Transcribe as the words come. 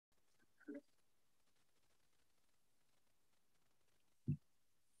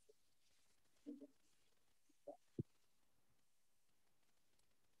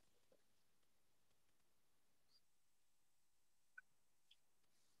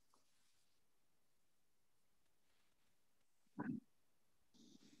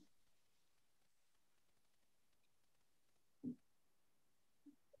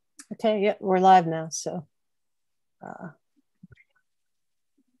Okay, yeah, we're live now. So, uh,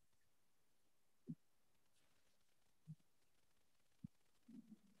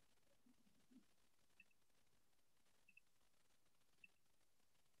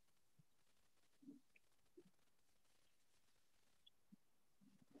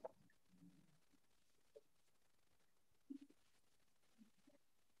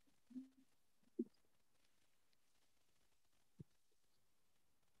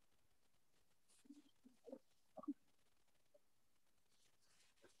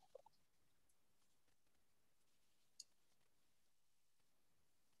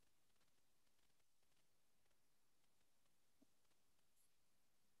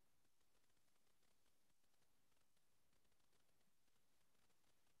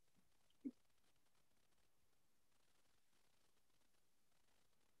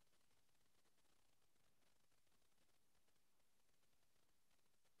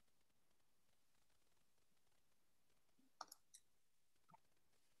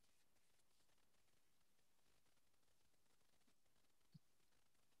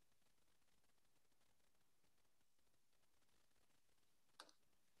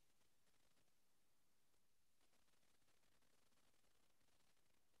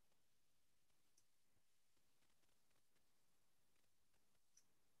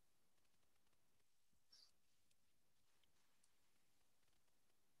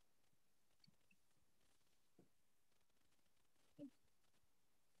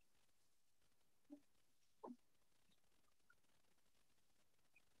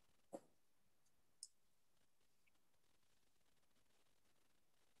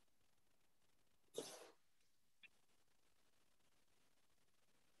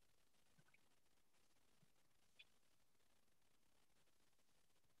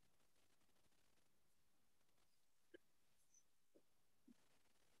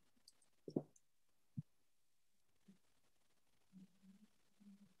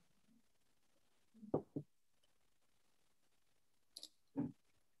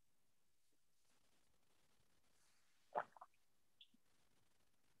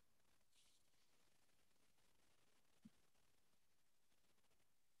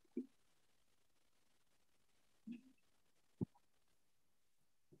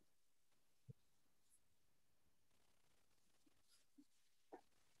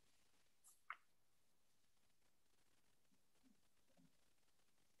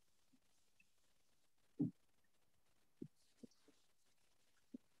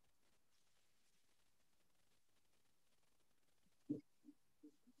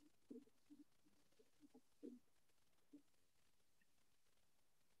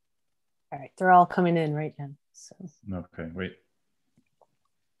 all right, they're all coming in right now. So, Okay, wait.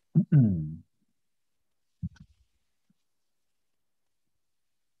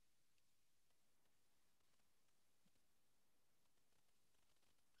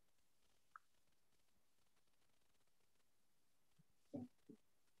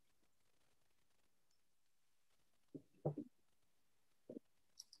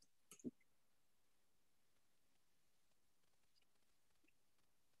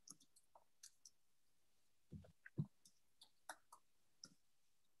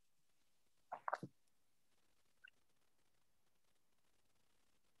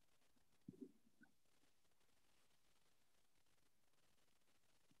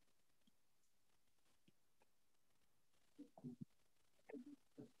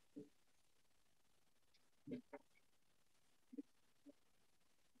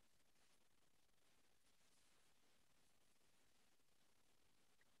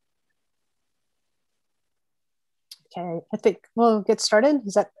 okay, I think we'll get started.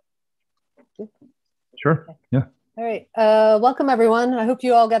 Is that good? Sure. Okay. Yeah. All right. Welcome everyone. I hope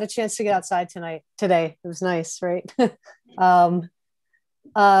you all got a chance to get outside today. It was nice, right? um,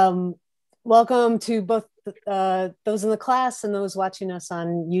 um, Welcome to both those in the class and those watching us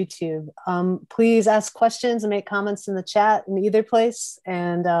on YouTube. Please ask questions and make comments in the chat in either place,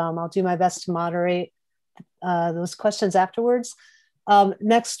 and I'll do my best to moderate those questions afterwards.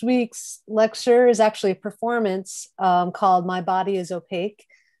 Next week's lecture is actually a performance called My Body is Opaque.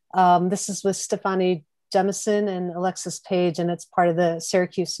 This is with Stefani Jemison and Alexis Page, and it's part of the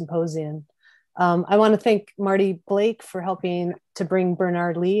Syracuse Symposium. I want to thank Marty Blake for helping to bring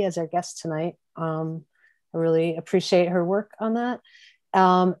Bernard Lee as our guest tonight. I really appreciate her work on that.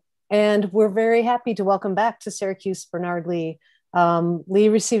 And we're very happy to welcome back to Syracuse Bernard Lee. Lee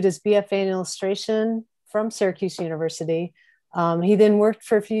received his BFA in illustration from Syracuse University. He then worked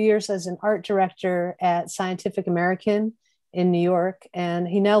for a few years as an art director at Scientific American in New York, and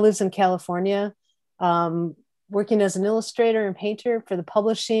he now lives in California, working as an illustrator and painter for the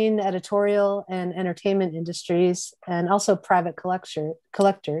publishing, editorial, and entertainment industries, and also private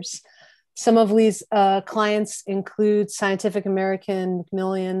collectors. Some of Lee's clients include Scientific American,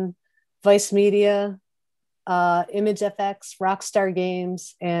 Macmillan, Vice Media, Image FX, Rockstar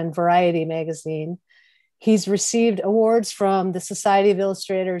Games, and Variety Magazine. He's received awards from the Society of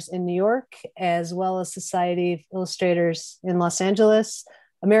Illustrators in New York, as well as Society of Illustrators in Los Angeles,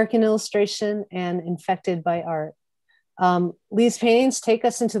 American Illustration, and Infected by Art. Lee's paintings take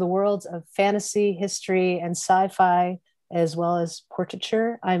us into the worlds of fantasy, history, and sci-fi, as well as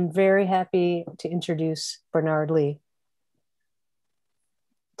portraiture. I'm very happy to introduce Bernard Lee.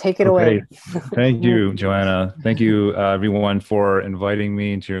 Take it away. Thank you, Joanna. Thank you, everyone, for inviting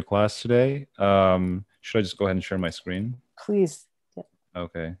me into your class today. Should I just go ahead and share my screen? Please. Yeah.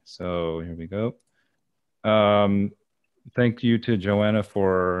 Okay, so here we go. Thank you to Joanna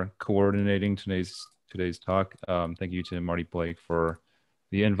for coordinating today's talk. Thank you to Marty Blake for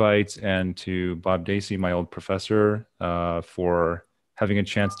the invites, and to Bob Dacey, my old professor, for having a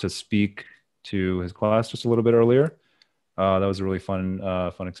chance to speak to his class just a little bit earlier. That was a really fun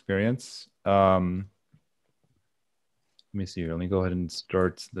experience. Let me see here. Let me go ahead and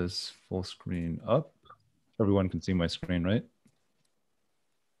start this full screen up. Everyone can see my screen, right?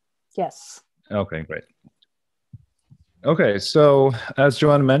 Yes. Okay, great. Okay, so as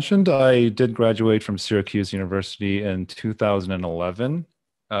Joanna mentioned, I did graduate from Syracuse University in 2011.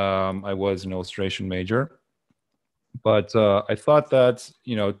 I was an illustration major, but I thought that,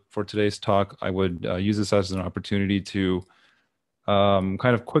 for today's talk, I would use this as an opportunity to kind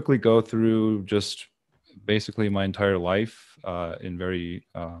of quickly go through just basically my entire life in very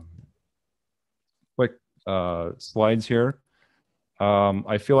quick slides here.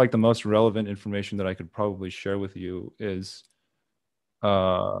 I feel like the most relevant information that I could probably share with you is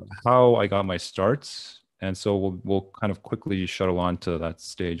how I got my starts, and so we'll kind of quickly shuttle on to that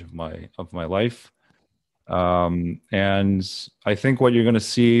stage of my life. And I think what you're going to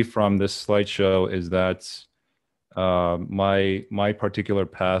see from this slideshow is that my particular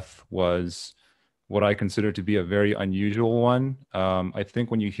path was what I consider to be a very unusual one. I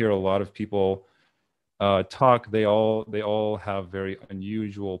think when you hear a lot of people talk, they all have very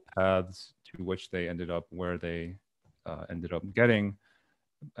unusual paths to which they ended up where they ended up getting.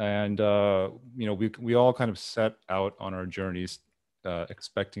 And we all kind of set out on our journeys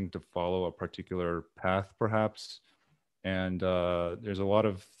expecting to follow a particular path, perhaps. And there's a lot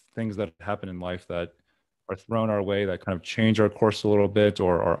of things that happen in life that are thrown our way that kind of change our course a little bit,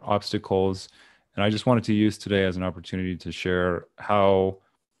 or are obstacles. And I just wanted to use today as an opportunity to share how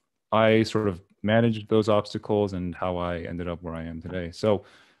I sort of managed those obstacles and how I ended up where I am today. So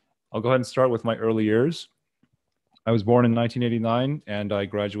I'll go ahead and start with my early years. I was born in 1989 and I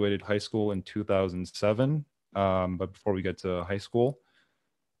graduated high school in 2007. But before we get to high school,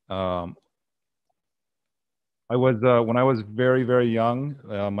 when I was very, very young,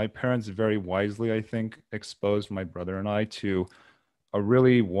 my parents very wisely, I think, exposed my brother and I to a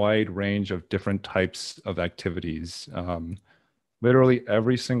really wide range of different types of activities. Literally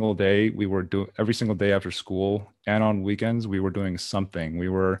every single day every single day after school and on weekends, we were doing something. We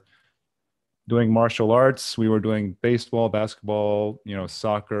were doing martial arts, we were doing baseball, basketball,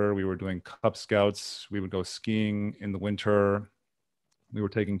 soccer, we were doing Cub Scouts, we would go skiing in the winter, we were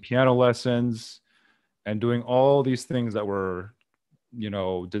taking piano lessons, and doing all these things that were,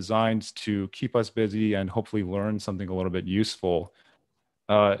 designed to keep us busy and hopefully learn something a little bit useful.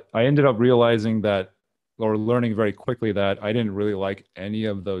 I ended up realizing that, or learning very quickly, that I didn't really like any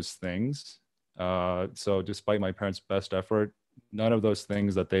of those things. So despite my parents' best effort, none of those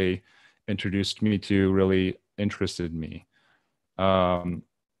things that they introduced me to really interested me. So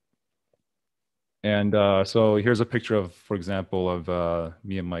here's a picture of, for example, of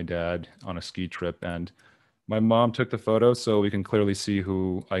me and my dad on a ski trip, and my mom took the photo, so we can clearly see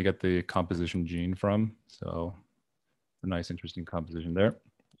who I get the composition gene from. So a nice, interesting composition there.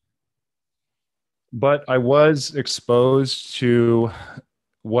 But I was exposed to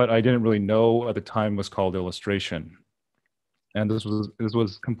what I didn't really know at the time was called illustration. And this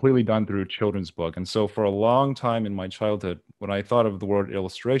was completely done through a children's book. And so for a long time in my childhood, when I thought of the word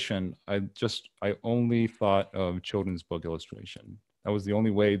illustration, I only thought of children's book illustration. That was the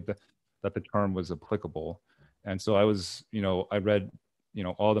only way that the term was applicable. And so I was, I read,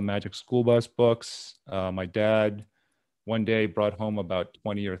 all the Magic School Bus books. My dad one day brought home about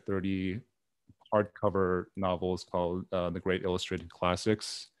 20 or 30 hardcover novels called The Great Illustrated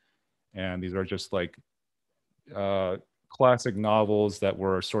Classics. And these are just like classic novels that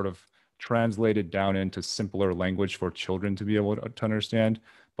were sort of translated down into simpler language for children to be able to understand.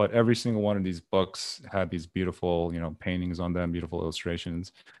 but every single one of these books had these beautiful, paintings on them, beautiful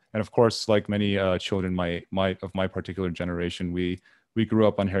illustrations. And of course, like many children of my particular generation, we grew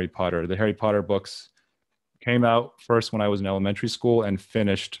up on Harry Potter. The Harry Potter books came out first when I was in elementary school and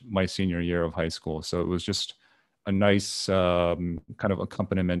finished my senior year of high school. So it was just a nice kind of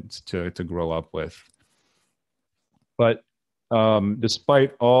accompaniment to grow up with. But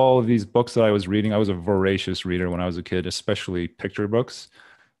despite all of these books that I was reading, I was a voracious reader when I was a kid, especially picture books.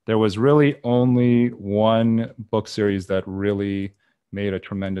 There was really only one book series that really made a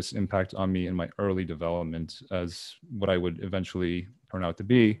tremendous impact on me in my early development as what I would eventually turn out to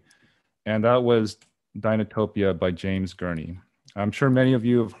be. And that was Dinotopia by James Gurney. I'm sure many of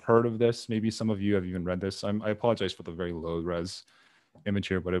you have heard of this. Maybe some of you have even read this. I apologize for the very low res image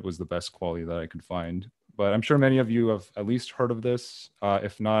here, but it was the best quality that I could find. But I'm sure many of you have at least heard of this.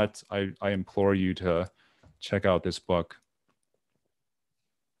 If not, I implore you to check out this book.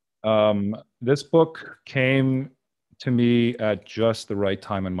 This book came to me at just the right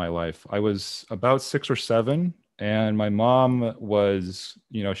time in my life. I was about 6 or 7, and my mom was,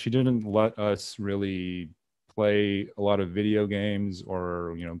 she didn't let us really play a lot of video games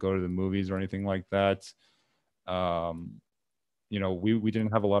or, go to the movies or anything like that. We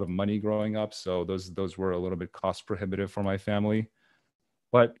didn't have a lot of money growing up, so those were a little bit cost prohibitive for my family.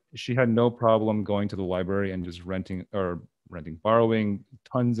 But she had no problem going to the library and just borrowing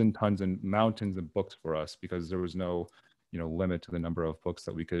tons and tons and mountains of books for us because there was no, limit to the number of books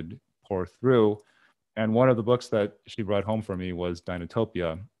that we could pour through. And one of the books that she brought home for me was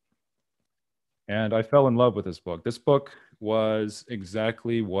Dinotopia. And I fell in love with this book. This book was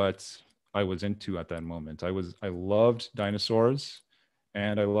exactly what I was into at that moment. I loved dinosaurs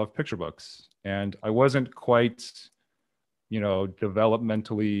and I loved picture books. And I wasn't quite,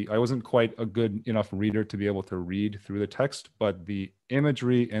 developmentally, I wasn't quite a good enough reader to be able to read through the text, but the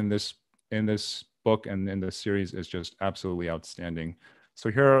imagery in this book and in this series is just absolutely outstanding. So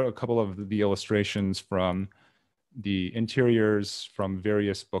here are a couple of the illustrations from the interiors from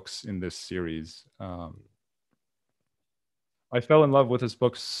various books in this series. I fell in love with this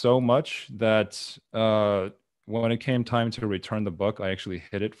book so much that when it came time to return the book, I actually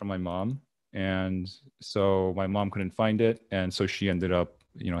hid it from my mom. And so my mom couldn't find it. And so she ended up,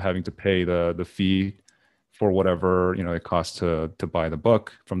 having to pay the fee for whatever, it cost to buy the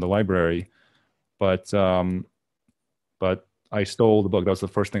book from the library. But I stole the book. That was the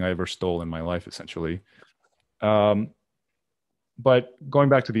first thing I ever stole in my life, essentially. But going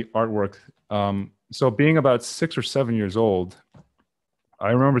back to the artwork, so being about 6 or 7 years old,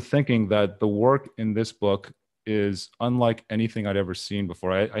 I remember thinking that the work in this book is unlike anything I'd ever seen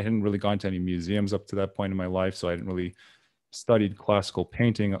before. I hadn't really gone to any museums up to that point in my life, so I hadn't really studied classical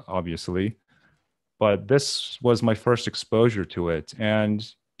painting, obviously. But this was my first exposure to it. And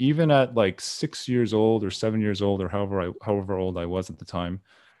even at like 6 years old or 7 years old or however old I was at the time,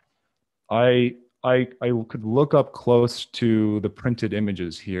 I could look up close to the printed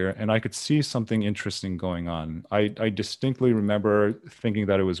images here and I could see something interesting going on. I distinctly remember thinking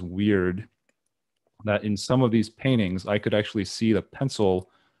that it was weird that in some of these paintings, I could actually see the pencil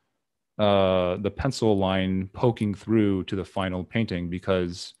line poking through to the final painting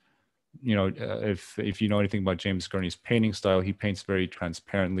because, if you know anything about James Gurney's painting style, he paints very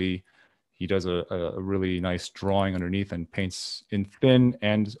transparently. He does a really nice drawing underneath and paints in thin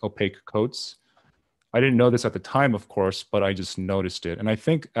and opaque coats. I didn't know this at the time, of course, but I just noticed it. And I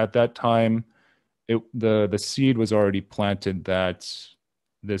think at that time, the seed was already planted that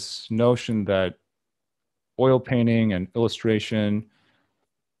this notion that oil painting and illustration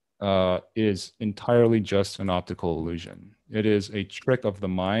is entirely just an optical illusion. It is a trick of the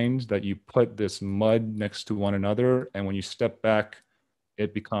mind that you put this mud next to one another, and when you step back,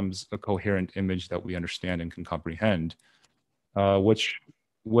 it becomes a coherent image that we understand and can comprehend, which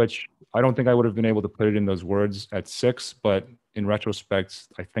I don't think I would have been able to put it in those words at 6, but in retrospect,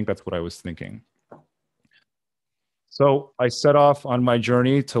 I think that's what I was thinking. So I set off on my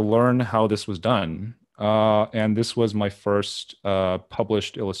journey to learn how this was done. And this was my first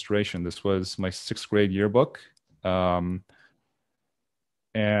published illustration. This was my 6th grade yearbook.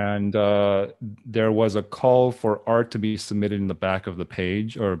 And there was a call for art to be submitted in the back of the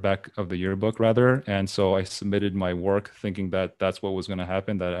page, or back of the yearbook rather. And so I submitted my work thinking that that's what was going to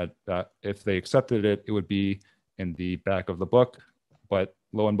happen, that if they accepted it, it would be in the back of the book. But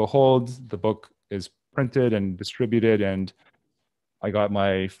lo and behold, the book is printed and distributed, and I got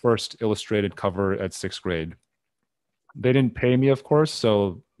my first illustrated cover at 6th grade. They didn't pay me, of course,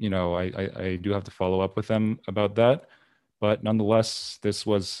 so I do have to follow up with them about that. But nonetheless, this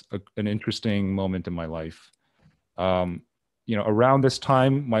was an interesting moment in my life. around this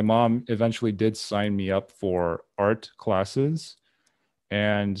time, my mom eventually did sign me up for art classes.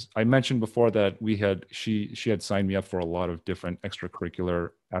 And I mentioned before that she had signed me up for a lot of different extracurricular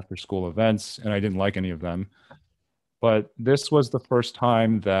after school events, and I didn't like any of them. But this was the first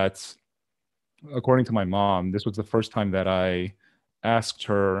time that, according to my mom, this was the first time that I asked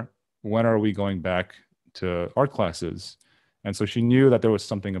her, when are we going back to art classes? And so she knew that there was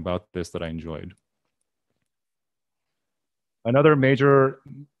something about this that I enjoyed. Another major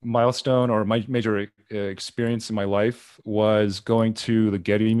milestone or my major experience in my life was going to the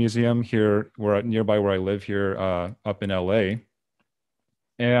Getty Museum here, nearby where I live here, up in LA.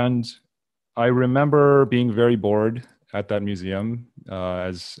 And I remember being very bored at that museum,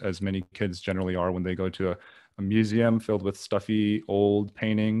 as many kids generally are when they go to a museum filled with stuffy old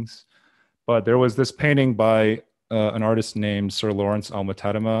paintings. But there was this painting by an artist named Sir Lawrence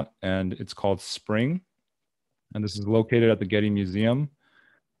Alma-Tadema, and it's called Spring. And this is located at the Getty Museum.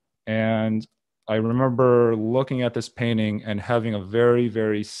 And I remember looking at this painting and having a very,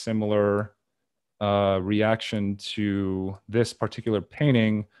 very similar reaction to this particular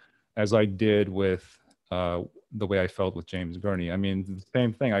painting as I did with the way I felt with James Gurney. I mean, the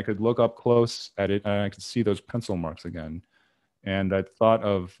same thing. I could look up close at it and I could see those pencil marks again. And I thought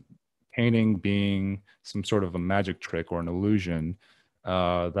of painting being some sort of a magic trick or an illusion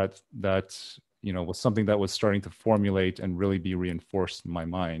that was something that was starting to formulate and really be reinforced in my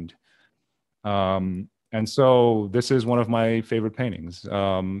mind. And so this is one of my favorite paintings.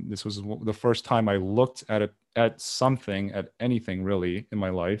 This was the first time I looked at something, at anything really in my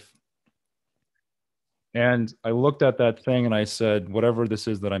life. And I looked at that thing and I said, whatever this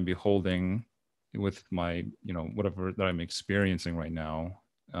is that I'm beholding with my, whatever that I'm experiencing right now,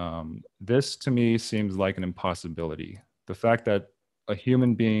 this to me seems like an impossibility. The fact that a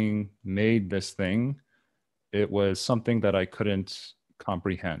human being made this thing, it was something that I couldn't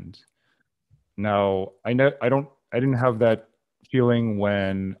comprehend. Now, I didn't have that feeling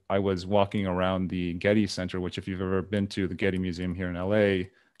when I was walking around the Getty Center, which if you've ever been to the Getty Museum here in LA,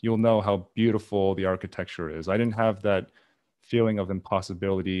 you'll know how beautiful the architecture is. I didn't have that feeling of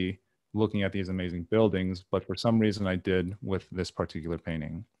impossibility looking at these amazing buildings, but for some reason I did with this particular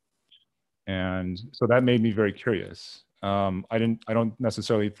painting. And so that made me very curious. I don't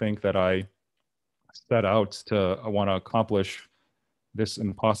necessarily think that I set out to want to accomplish this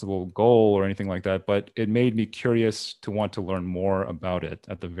impossible goal or anything like that, but it made me curious to want to learn more about it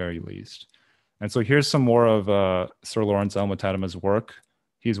at the very least. And so here's some more of Sir Lawrence Alma-Tadema's work.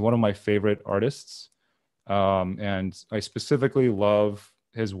 He's one of my favorite artists. And I specifically love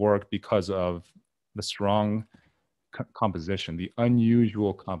his work because of the strong composition, the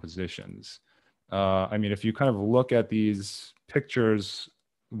unusual compositions. I mean, if you kind of look at these pictures,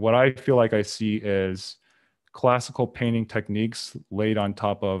 what I feel like I see is classical painting techniques laid on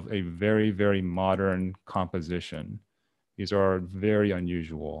top of a very, very modern composition. These are very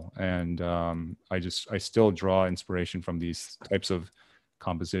unusual. And I still draw inspiration from these types of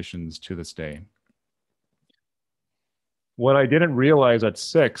compositions to this day. What I didn't realize at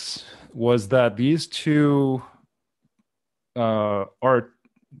 6 was that these two art,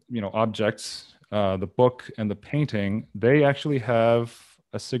 objects, the book and the painting, they actually have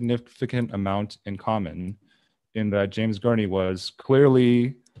a significant amount in common, in that James Gurney was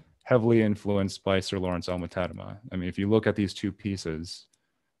clearly heavily influenced by Sir Lawrence Alma-Tadema. I mean, if you look at these two pieces,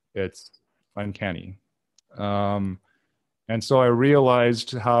 it's uncanny. And so I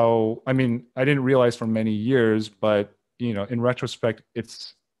realized how, I mean, I didn't realize for many years, but in retrospect,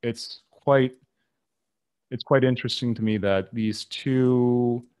 it's quite interesting to me that these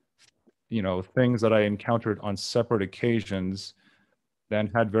two, things that I encountered on separate occasions,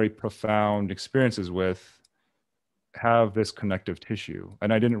 then had very profound experiences with, have this connective tissue.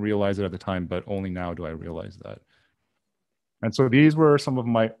 And I didn't realize it at the time, but only now do I realize that. And so these were some of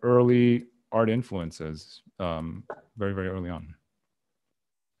my early art influences, very, very early on.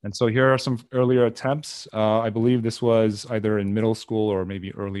 And so here are some earlier attempts. I believe this was either in middle school or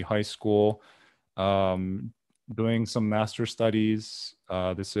maybe early high school, doing some master studies.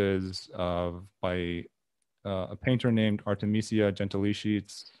 This is by a painter named Artemisia Gentileschi.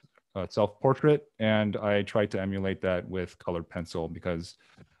 It's self-portrait, and I tried to emulate that with colored pencil because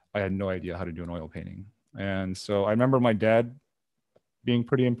I had no idea how to do an oil painting. And so I remember my dad being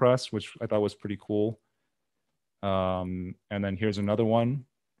pretty impressed, which I thought was pretty cool. And then here's another one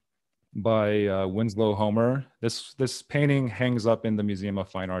by Winslow Homer. This painting hangs up in the Museum of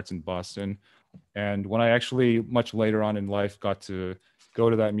Fine Arts in Boston. And when I actually, much later on in life, got to go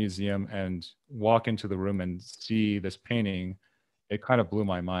to that museum and walk into the room and see this painting, it kind of blew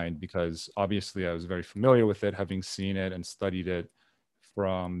my mind because obviously I was very familiar with it, having seen it and studied it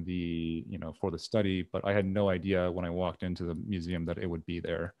from the, for the study, but I had no idea when I walked into the museum that it would be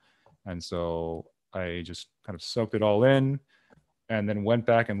there. And so I just kind of soaked it all in and then went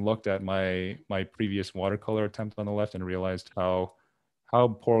back and looked at my previous watercolor attempt on the left and realized how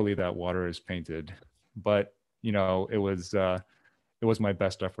poorly that water is painted. But it was my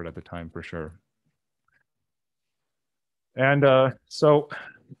best effort at the time for sure. And so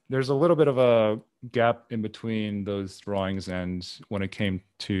there's a little bit of a gap in between those drawings and when it came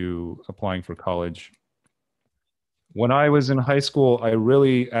to applying for college. When I was in high school, I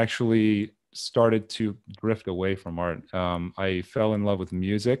really actually started to drift away from art. I fell in love with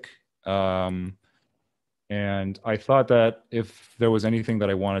music. Um, and I thought that if there was anything that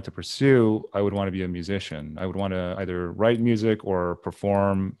I wanted to pursue, I would want to be a musician. I would want to either write music or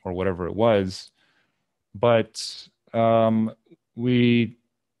perform or whatever it was. But we,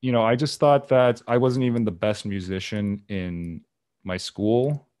 I just thought that I wasn't even the best musician in my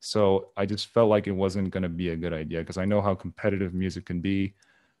school. So I just felt like it wasn't going to be a good idea because I know how competitive music can be.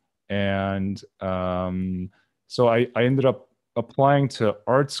 And so I ended up applying to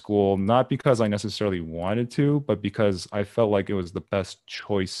art school, not because I necessarily wanted to, but because I felt like it was the best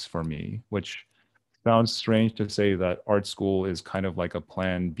choice for me, which sounds strange to say that art school is kind of like a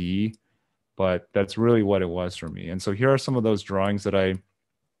plan B, but that's really what it was for me. And so here are some of those drawings that I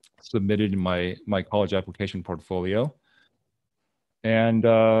submitted in my college application portfolio. And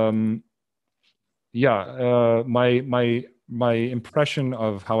yeah, my impression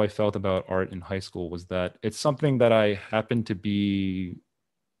of how I felt about art in high school was that it's something that I happened to be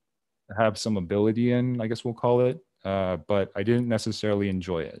have some ability in, I guess we'll call it, but I didn't necessarily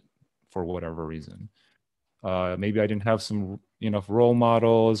enjoy it for whatever reason. Maybe I didn't have some enough role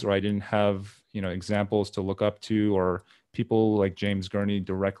models, or I didn't have examples to look up to, or people like James Gurney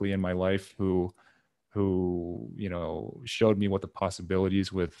directly in my life who showed me what the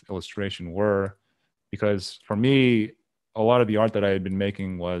possibilities with illustration were. Because for me, a lot of the art that I had been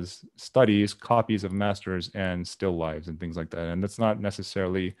making was studies, copies of masters, and still lives and things like that. And that's not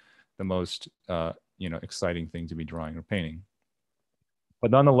necessarily the most exciting thing to be drawing or painting.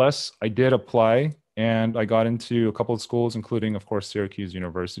 But nonetheless, I did apply and I got into a couple of schools, including, of course, Syracuse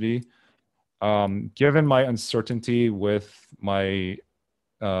University. Given my uncertainty with my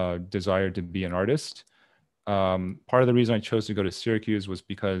desire to be an artist, part of the reason I chose to go to Syracuse was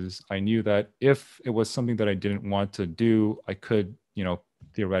because I knew that if it was something that I didn't want to do, I could,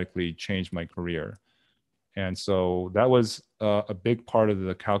 theoretically change my career. And so that was a big part of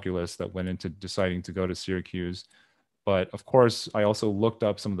the calculus that went into deciding to go to Syracuse. But of course, I also looked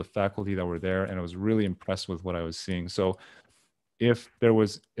up some of the faculty that were there, and I was really impressed with what I was seeing. So if there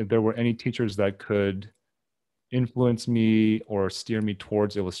were any teachers that could influence me or steer me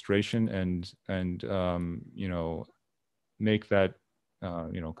towards illustration and make that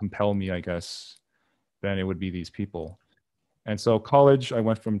compel me, I guess, then it would be these people. And so college, I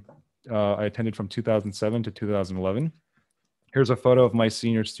attended from 2007 to 2011. Here's a photo of my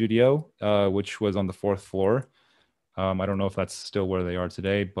senior studio, which was on the fourth floor. I don't know if that's still where they are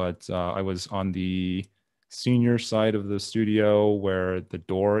today, but I was on the senior side of the studio where the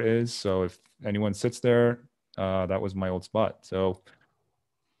door is. So if anyone sits there, that was my old spot. So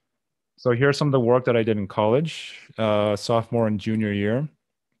here's some of the work that I did in college, sophomore and junior year.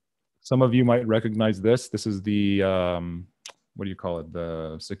 Some of you might recognize this. This is the, what do you call it?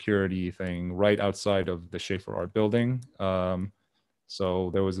 The security thing right outside of the Schaefer Art Building. So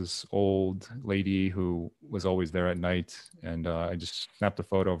there was this old lady who was always there at night, and I just snapped a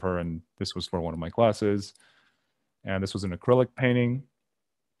photo of her, and this was for one of my classes. And this was an acrylic painting.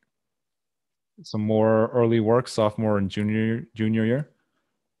 Some more early work, sophomore and junior year.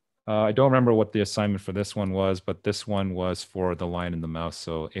 I don't remember what the assignment for this one was, but this one was for The Lion and the Mouse,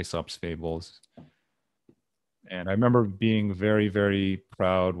 so Aesop's Fables. And I remember being very, very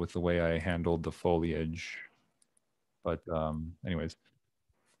proud with the way I handled the foliage. But anyways,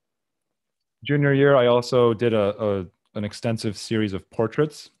 junior year, I also did an extensive series of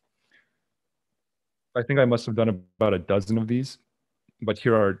portraits. I think I must have done about a dozen of these, but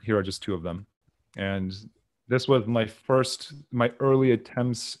here are just two of them. And this was my early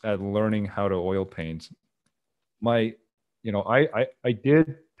attempts at learning how to oil paint. I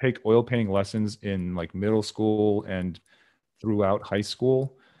did take oil painting lessons in like middle school and throughout high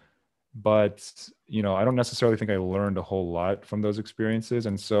school, but I don't necessarily think I learned a whole lot from those experiences.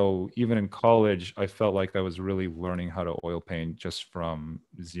 And so even in college, I felt like I was really learning how to oil paint just from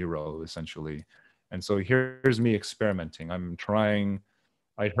zero, essentially. And so here's me experimenting.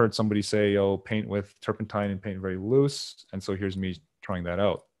 I heard somebody say, oh, paint with turpentine and paint very loose. And so here's me trying that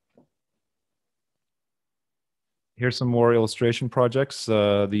out. Here's some more illustration projects.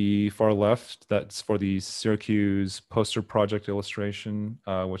 The far left, that's for the Syracuse poster project illustration,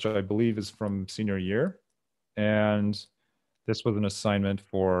 which I believe is from senior year. And this was an assignment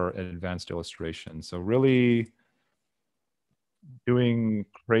for advanced illustration. So really doing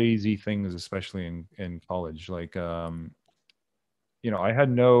crazy things, especially in college. Like, I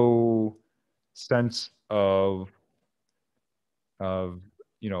had no sense of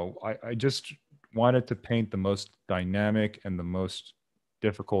I just wanted to paint the most dynamic and the most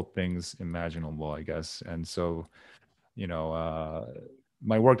difficult things imaginable, I guess. And so,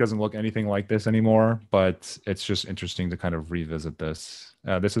 my work doesn't look anything like this anymore, but it's just interesting to kind of revisit this.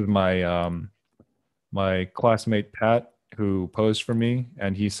 This is my classmate Pat, who posed for me,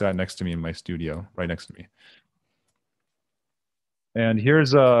 and he sat next to me in my studio, right next to me. And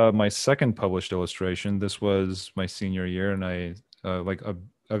here's my second published illustration. This was my senior year, and I like a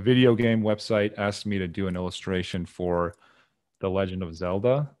video game website asked me to do an illustration for The Legend of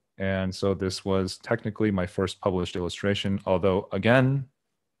Zelda. And so this was technically my first published illustration, although again,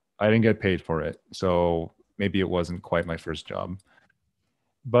 I didn't get paid for it. So maybe it wasn't quite my first job.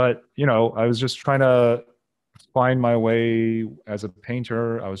 But, I was just trying to find my way as a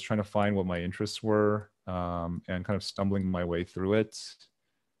painter. I was trying to find what my interests were, and kind of stumbling my way through it.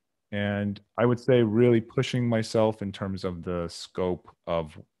 And I would say really pushing myself in terms of the scope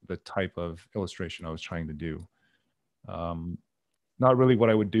of the type of illustration I was trying to do. Not really what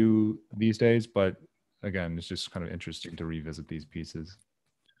I would do these days, but again, it's just kind of interesting to revisit these pieces.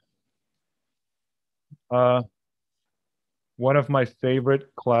 One of my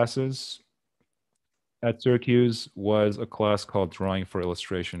favorite classes at Syracuse was a class called Drawing for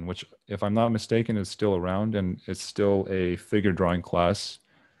Illustration, which, if I'm not mistaken, is still around, and it's still a figure drawing class.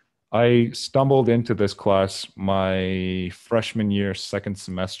 I stumbled into this class my freshman year, second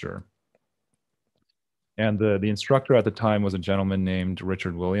semester. And the instructor at the time was a gentleman named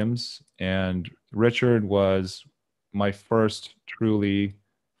Richard Williams. And Richard was my first truly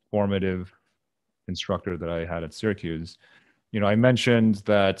formative instructor that I had at Syracuse. I mentioned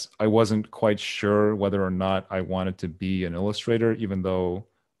that I wasn't quite sure whether or not I wanted to be an illustrator, even though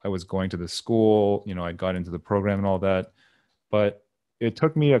I was going to the school, I got into the program and all that. But it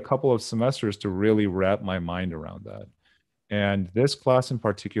took me a couple of semesters to really wrap my mind around that. And this class in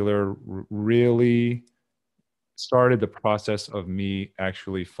particular really started the process of me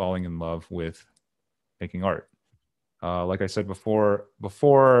actually falling in love with making art. Like I said before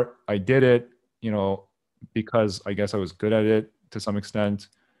I did it, because I guess I was good at it to some extent,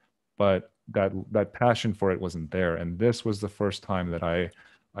 but that passion for it wasn't there. And this was the first time that I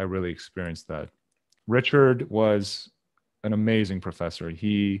really experienced that. Richard was an amazing professor.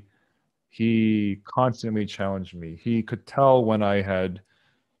 He constantly challenged me. He could tell when I had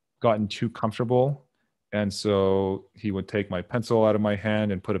gotten too comfortable. And so he would take my pencil out of my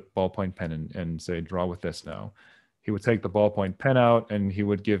hand and put a ballpoint pen in and say, draw with this now. He would take the ballpoint pen out and he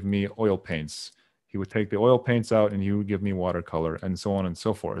would give me oil paints. He would take the oil paints out and he would give me watercolor, and so on and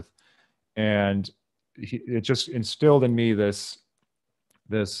so forth. And it just instilled in me this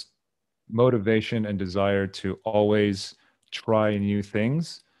motivation and desire to always try new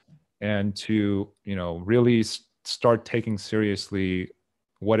things, and to really start taking seriously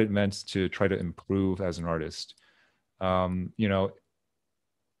what it meant to try to improve as an artist. I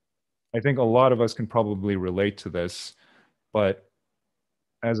think a lot of us can probably relate to this, but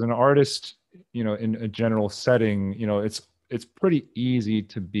as an artist, in a general setting, it's pretty easy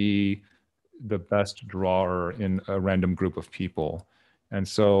to be the best drawer in a random group of people. And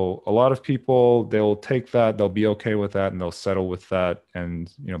so a lot of people, they'll take that, they'll be okay with that, and they'll settle with that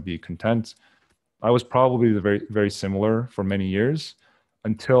and, be content. I was probably very, very similar for many years,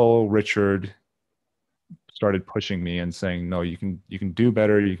 until Richard started pushing me and saying, no, you can do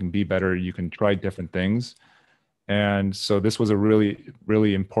better, you can be better, you can try different things. And so this was a really,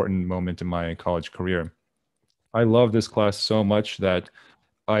 really important moment in my college career. I love this class so much that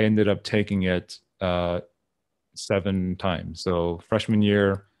I ended up taking it 7 times. So freshman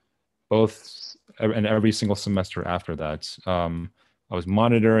year, both, and every single semester after that. I was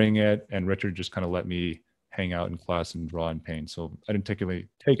monitoring it, and Richard just kind of let me hang out in class and draw and paint. So I didn't technically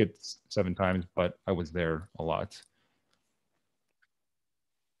take it 7 times, but I was there a lot.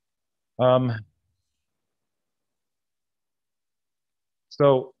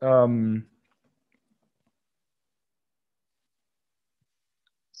 So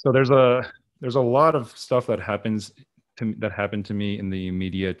so there's a lot of stuff that happened to me in the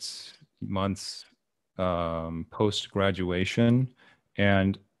immediate months post graduation,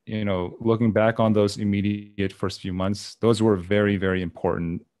 And, looking back on those immediate first few months, those were very, very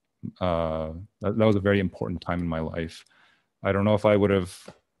important. That was a very important time in my life. I don't know if I would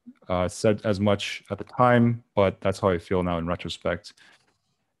have said as much at the time, but that's how I feel now in retrospect.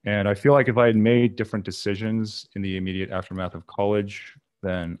 And I feel like if I had made different decisions in the immediate aftermath of college,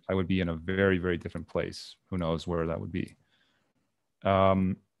 then I would be in a very, very different place. Who knows where that would be.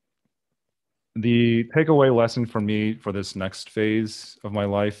 Um, the takeaway lesson for me for this next phase of my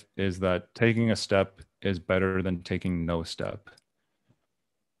life is that taking a step is better than taking no step.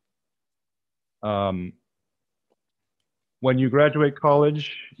 Um, when you graduate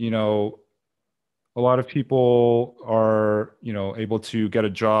college, a lot of people are, able to get a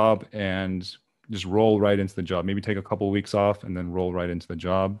job and just roll right into the job. Maybe take a couple of weeks off and then roll right into the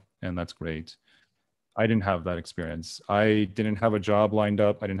job, and that's great. I didn't have that experience. I didn't have a job lined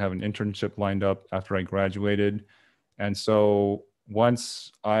up. I didn't have an internship lined up after I graduated. And so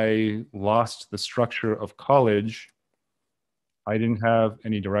once I lost the structure of college, I didn't have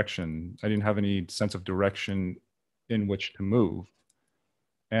any direction. I didn't have any sense of direction in which to move.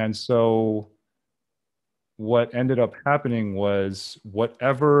 And so what ended up happening was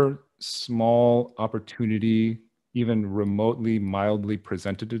whatever small opportunity, even remotely, mildly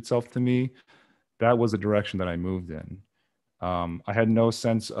presented itself to me, that was the direction that I moved in. I had no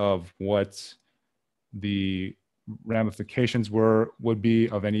sense of what the ramifications would be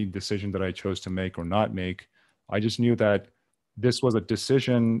of any decision that I chose to make or not make. I just knew that this was a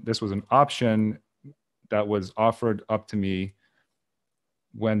decision, this was an option that was offered up to me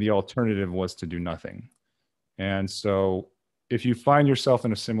when the alternative was to do nothing. And so if you find yourself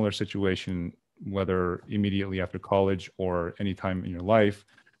in a similar situation, whether immediately after college or anytime in your life,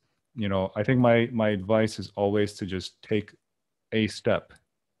 I think my advice is always to just take a step,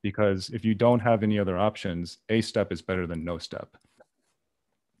 because if you don't have any other options, a step is better than no step.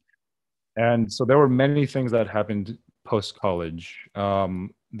 And so there were many things that happened post college.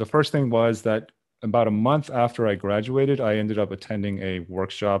 The first thing was that about a month after I graduated, I ended up attending a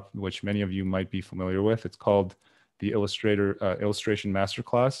workshop, which many of you might be familiar with. It's called the Illustration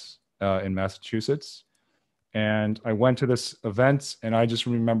Masterclass in Massachusetts. And I went to this event and I just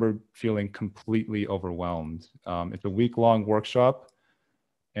remember feeling completely overwhelmed. It's a week-long workshop.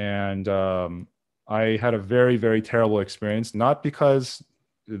 And I had a very, very terrible experience, not because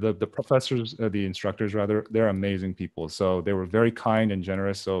the professors, the instructors rather, they're amazing people. So they were very kind and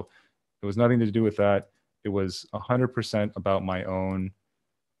generous. So it was nothing to do with that. It was 100% about my own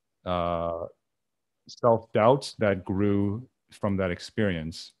uh, self-doubt that grew from that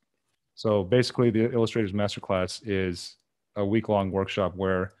experience. So basically, the Illustrators Masterclass is a week-long workshop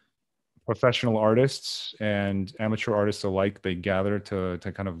where professional artists and amateur artists alike, they gather to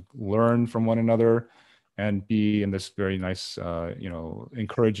kind of learn from one another and be in this very nice,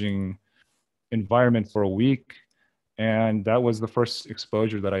 encouraging environment for a week. And that was the first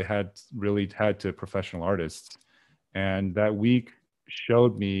exposure that I had really had to professional artists. And that week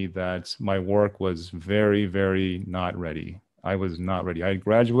showed me that my work was very, very not ready. I was not ready. I had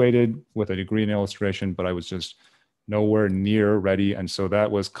graduated with a degree in illustration, but I was just nowhere near ready. And so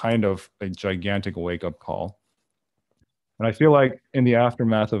that was kind of a gigantic wake up call. And I feel like in the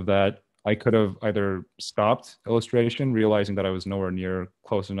aftermath of that, I could have either stopped illustration, realizing that I was nowhere near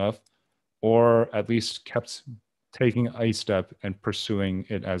close enough, or at least kept taking a step and pursuing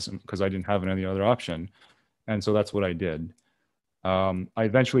it as, because I didn't have any other option. And so that's what I did. I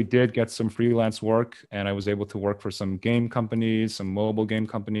eventually did get some freelance work, and I was able to work for some game companies, some mobile game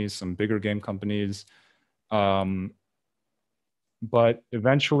companies, some bigger game companies. Um, but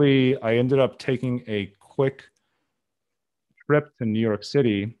eventually, I ended up taking a quick trip to New York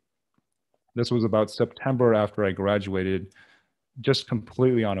City. This was about September after I graduated, just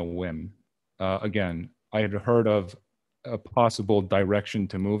completely on a whim. Again, I had heard of a possible direction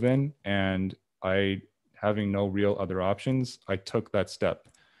to move in, and I, having no real other options, I took that step.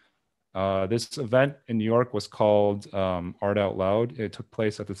 This event in New York was called Art Out Loud. It took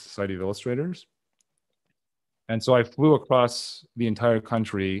place at the Society of Illustrators. And so I flew across the entire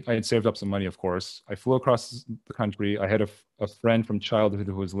country. I had saved up some money, of course. I flew across the country. I had a friend from childhood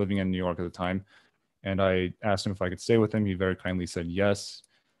who was living in New York at the time. And I asked him if I could stay with him. He very kindly said yes.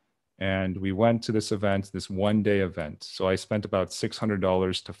 And we went to this event, this one-day event. So I spent about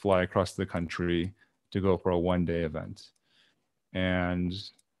 $600 to fly across the country to go for a one-day event. And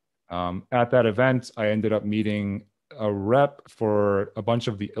at that event, I ended up meeting a rep for a bunch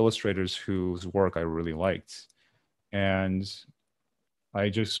of the illustrators whose work I really liked. And I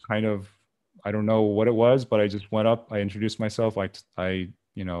just kind of, I don't know what it was, but I just went up, I introduced myself. I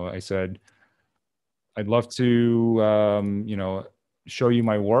said, I'd love to, show you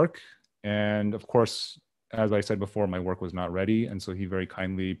my work. And of course, as I said before, my work was not ready. And so he very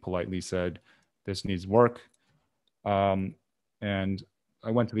kindly, politely said, this needs work. And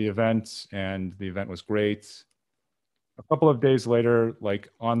I went to the event, and the event was great. A couple of days later, like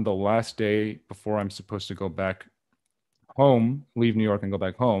on the last day before I'm supposed to go back home, leave New York and go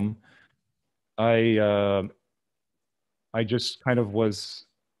back home, I I just kind of was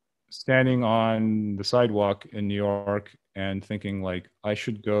standing on the sidewalk in New York and thinking like I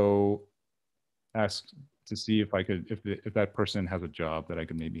should go ask to see if I could if that person has a job that I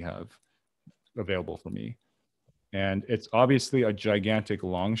could maybe have available for me. And it's obviously a gigantic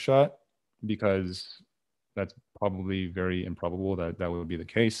long shot because that's probably very improbable that that would be the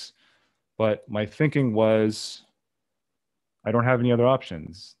case. But my thinking was, I don't have any other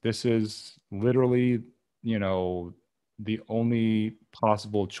options. This is literally, you know, the only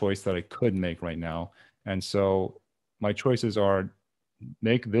possible choice that I could make right now. And so my choices are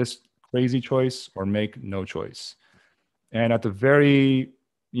make this crazy choice or make no choice. And at the very,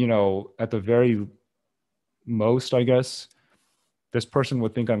 at the very most, I guess, this person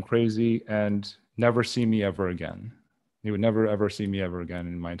would think I'm crazy and never see me ever again. He would never ever see me ever again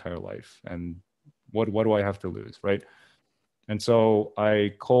in my entire life. And what do I have to lose, right? And so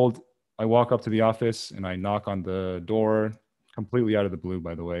I walk up to the office and I knock on the door, completely out of the blue,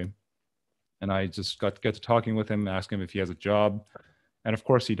 by the way. And I just get to talking with him, ask him if he has a job. And of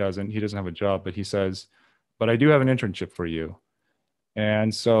course he doesn't. He doesn't have a job, but he says, but I do have an internship for you.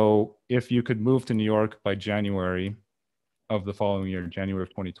 And so if you could move to New York by January of the following year, January of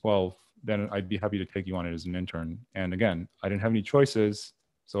 2012, then I'd be happy to take you on it as an intern. And again, I didn't have any choices.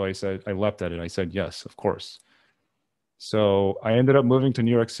 So I said, I leapt at it. I said, yes, of course. So I ended up moving to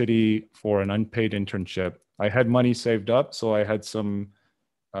New York City for an unpaid internship. I had money saved up, so I had some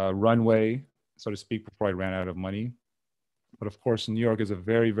runway, so to speak, before I ran out of money. But of course, New York is a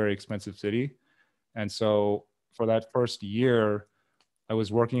very, very expensive city. And so for that first year, I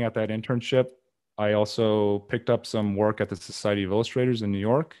was working at that internship. I also picked up some work at the Society of Illustrators in New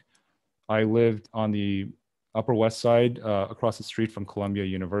York. I lived on the Upper West Side, across the street from Columbia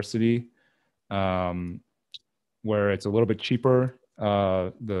University, where it's a little bit cheaper.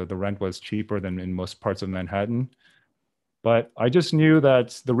 The rent was cheaper than in most parts of Manhattan. But I just knew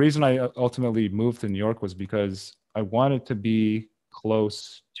that the reason I ultimately moved to New York was because I wanted to be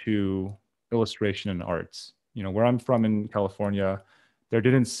close to illustration and arts. You know, where I'm from in California, there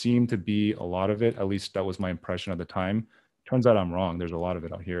didn't seem to be a lot of it. At least that was my impression at the time. Turns out I'm wrong. There's a lot of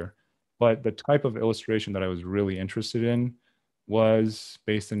it out here. But the type of illustration that I was really interested in was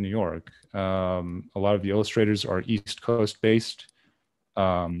based in New York. A lot of the illustrators are East Coast based.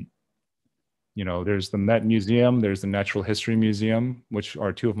 Um, there's the Met Museum, there's the Natural History Museum, which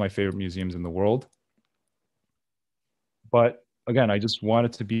are two of my favorite museums in the world. But again, I just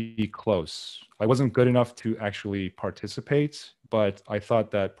wanted to be close. I wasn't good enough to actually participate, but I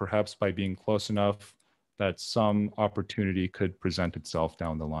thought that perhaps by being close enough, that some opportunity could present itself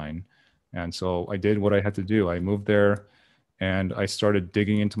down the line. And so I did what I had to do. I moved there and I started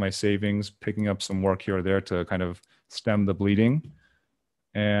digging into my savings, picking up some work here or there to kind of stem the bleeding.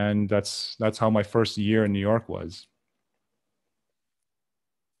 And that's how my first year in New York was.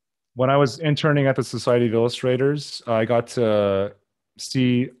 When I was interning at the Society of Illustrators, I got to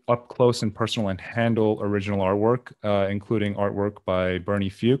see up close and personal and handle original artwork, including artwork by Bernie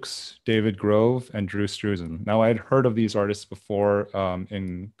Fuchs, David Grove, and Drew Struzan. Now, I had heard of these artists before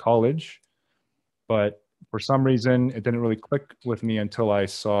in college, but for some reason, it didn't really click with me until I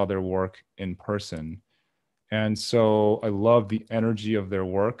saw their work in person. And so I love the energy of their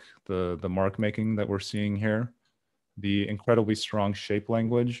work, the mark making that we're seeing here, the incredibly strong shape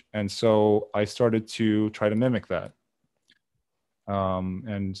language. And so I started to try to mimic that,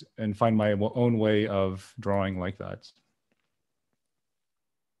 and find my own way of drawing like that.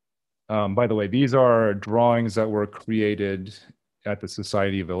 By the way, these are drawings that were created at the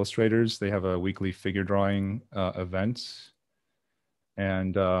Society of Illustrators. They have a weekly figure drawing event.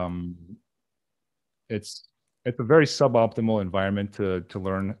 And it's a very suboptimal environment to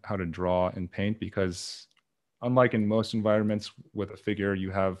learn how to draw and paint, because unlike in most environments with a figure, you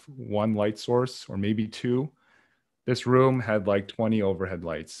have one light source or maybe two. This room had like 20 overhead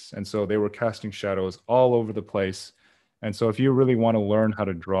lights. And so they were casting shadows all over the place. And so if you really want to learn how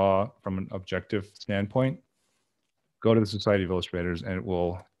to draw from an objective standpoint, go to the Society of Illustrators and it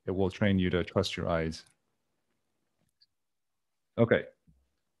will train you to trust your eyes. Okay.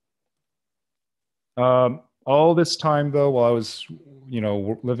 All this time though, while I was,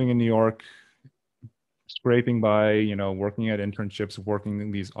 living in New York, scraping by, working at internships, working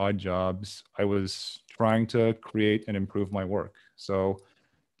in these odd jobs, I was trying to create and improve my work. So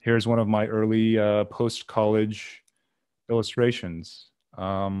here's one of my early post-college illustrations.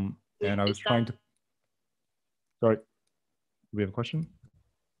 And I was trying to, sorry, do we have a question?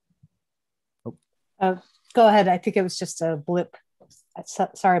 Oh. Go ahead. I think it was just a blip.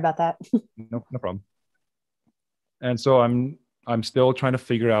 Sorry about that. No problem. And so I'm still trying to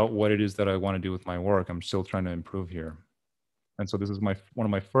figure out what it is that I want to do with my work. I'm still trying to improve here. And so this is one of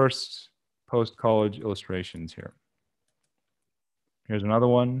my first post-college illustrations here. Here's another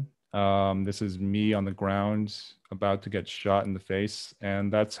one. This is me on the ground about to get shot in the face.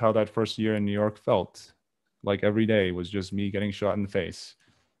 And that's how that first year in New York felt. Like every day was just me getting shot in the face.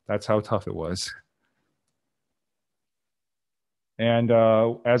 That's how tough it was. And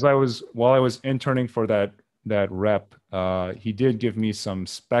while I was interning for that rep, he did give me some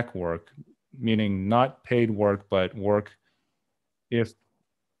spec work, meaning not paid work, but work if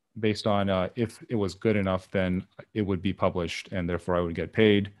based on if it was good enough, then it would be published and therefore I would get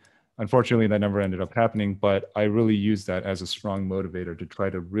paid. Unfortunately, that never ended up happening, but I really used that as a strong motivator to try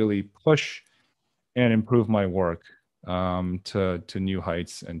to really push and improve my work to new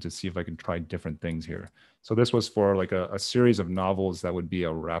heights and to see if I can try different things here. So this was for like a series of novels that would be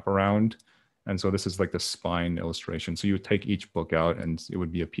a wraparound. And so this is like the spine illustration. So you would take each book out and it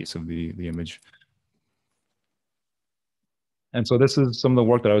would be a piece of the image. And so this is some of the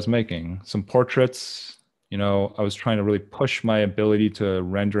work that I was making. Some portraits, you know, I was trying to really push my ability to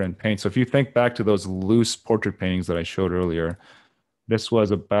render and paint. So if you think back to those loose portrait paintings that I showed earlier, this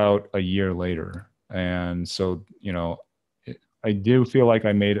was about a year later. And so, you know, I do feel like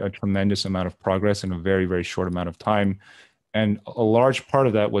I made a tremendous amount of progress in a very, very short amount of time. And a large part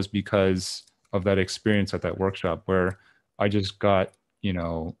of that was because of that experience at that workshop where I just got, you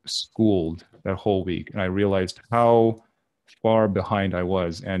know, schooled that whole week. And I realized how far behind I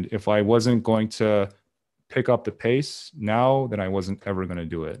was. And if I wasn't going to pick up the pace now, then I wasn't ever going to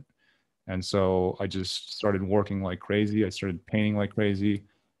do it. And so I just started working like crazy. I started painting like crazy,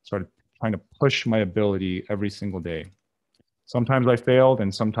 started trying to push my ability every single day. Sometimes I failed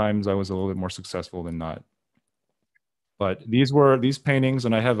and sometimes I was a little bit more successful than not. But these paintings,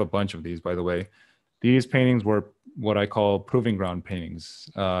 and I have a bunch of these, by the way. These paintings were what I call proving ground paintings.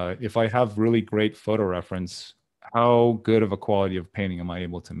 If I have really great photo reference, how good of a quality of painting am I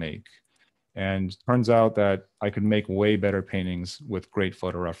able to make? And turns out that I could make way better paintings with great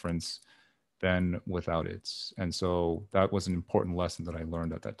photo reference than without it. And so that was an important lesson that I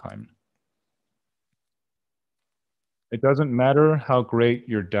learned at that time. It doesn't matter how great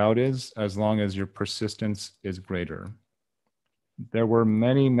your doubt is as long as your persistence is greater. There were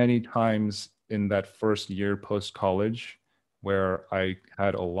many, many times in that first year post-college where I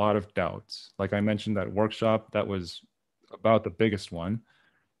had a lot of doubts. Like I mentioned, that workshop, that was about the biggest one.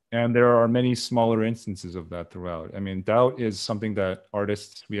 And there are many smaller instances of that throughout. I mean, doubt is something that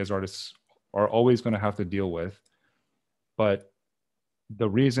we as artists are always going to have to deal with. But the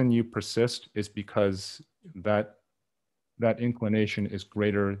reason you persist is because that inclination is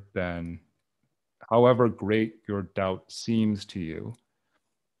greater than however great your doubt seems to you.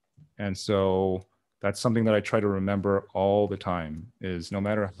 And so that's something that I try to remember all the time is no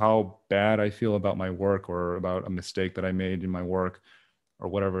matter how bad I feel about my work or about a mistake that I made in my work or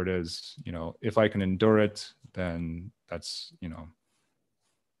whatever it is, you know, if I can endure it, then that's, you know,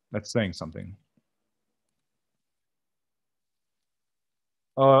 that's saying something.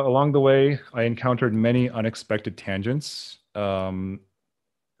 Along the way, I encountered many unexpected tangents. And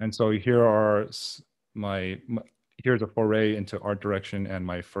so here are here's a foray into art direction and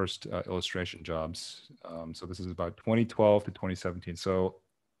my first illustration jobs. So this is about 2012 to 2017. So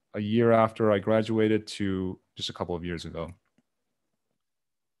a year after I graduated to just a couple of years ago.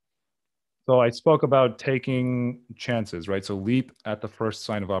 So I spoke about taking chances, right? So leap at the first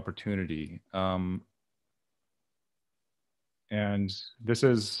sign of opportunity. And this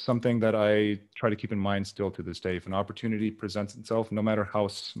is something that I try to keep in mind still to this day. If an opportunity presents itself, no matter how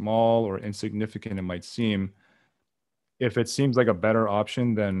small or insignificant it might seem, if it seems like a better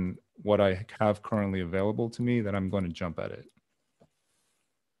option than what I have currently available to me, then I'm going to jump at it.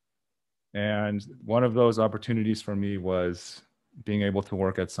 And one of those opportunities for me was being able to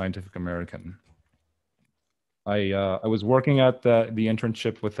work at Scientific American. I was working at the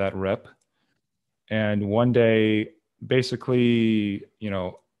internship with that rep. And one day, basically, you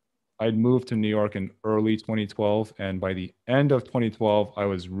know, I'd moved to New York in early 2012. And by the end of 2012, I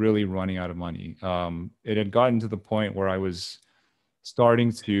was really running out of money. It had gotten to the point where I was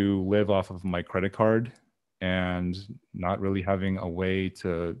starting to live off of my credit card and not really having a way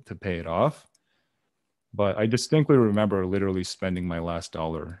to pay it off. But I distinctly remember literally spending my last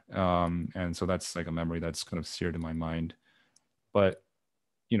dollar. And so that's like a memory that's kind of seared in my mind. But,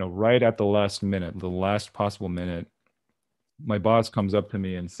 right at the last minute, the last possible minute, my boss comes up to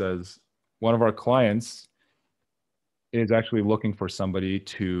me and says, one of our clients is actually looking for somebody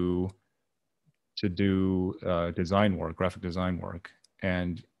to do design work, graphic design work.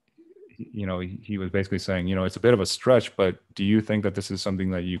 And, he was basically saying, it's a bit of a stretch, but do you think that this is something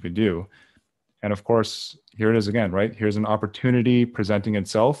that you could do? And of course, here it is again, right? Here's an opportunity presenting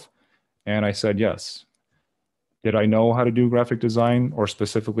itself. And I said yes. Did I know how to do graphic design or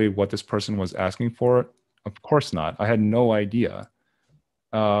specifically what this person was asking for? Of course not. I had no idea.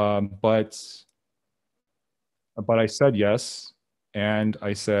 But I said yes, and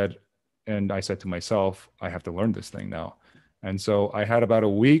I said to myself, I have to learn this thing now. And so I had about a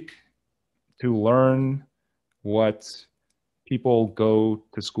week to learn what people go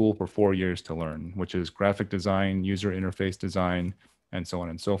to school for 4 years to learn, which is graphic design, user interface design, and so on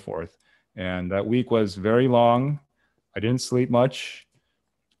and so forth. And that week was very long. I didn't sleep much.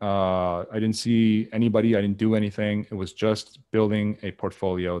 I didn't see anybody. I didn't do anything. It was just building a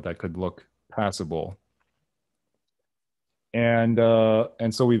portfolio that could look passable. And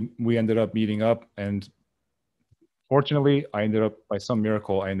so we ended up meeting up, and fortunately, by some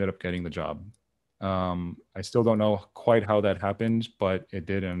miracle, I ended up getting the job. I still don't know quite how that happened, but it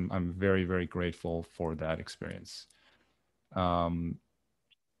did, and I'm very, very grateful for that experience.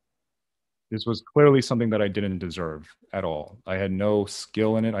 This was clearly something that I didn't deserve at all. I had no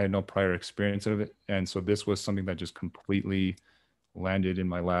skill in it. I had no prior experience of it. And so this was something that just completely landed in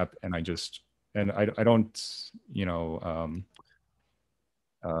my lap. And I don't,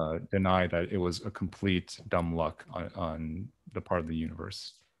 deny that it was a complete dumb luck on the part of the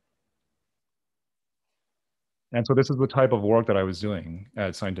universe. And so this is the type of work that I was doing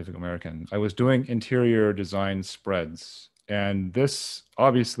at Scientific American. I was doing interior design spreads. And this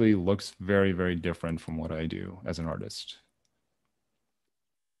obviously looks very, very different from what I do as an artist.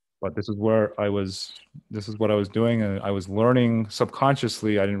 But this is what I was doing. And I was learning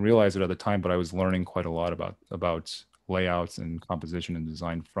subconsciously. I didn't realize it at the time, but I was learning quite a lot about layouts and composition and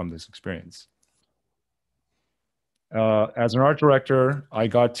design from this experience. As an art director, I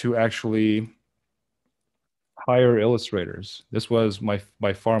got to actually hire illustrators. This was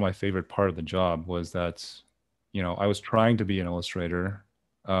by far my favorite part of the job, was that, I was trying to be an illustrator,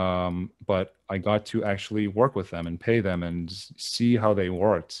 but I got to actually work with them and pay them and see how they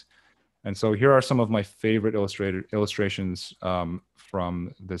worked. And so here are some of my favorite illustrations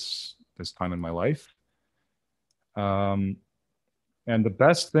from this time in my life. And the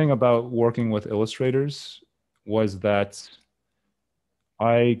best thing about working with illustrators was that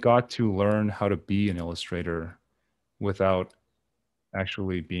I got to learn how to be an illustrator without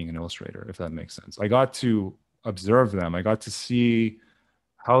actually being an illustrator, if that makes sense. I got to observe them. I got to see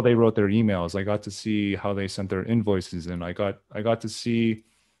how they wrote their emails. I got to see how they sent their invoices in. I got to see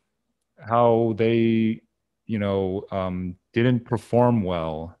how they, didn't perform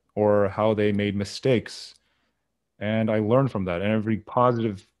well, or how they made mistakes. And I learned from that. And every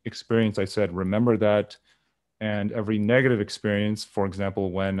positive experience, I said, remember that. And every negative experience, for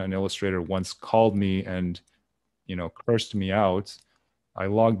example, when an illustrator once called me and, cursed me out, I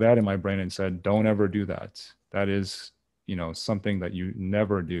logged that in my brain and said, don't ever do that. That is, something that you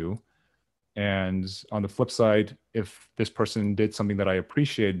never do. And on the flip side, if this person did something that I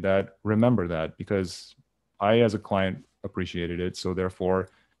appreciated, that, remember that, because I, as a client, appreciated it. So therefore,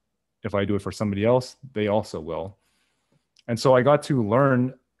 if I do it for somebody else, they also will. And so I got to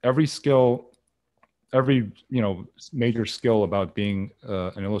learn every skill, every major skill about being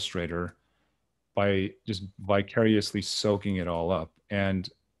an illustrator by just vicariously soaking it all up. And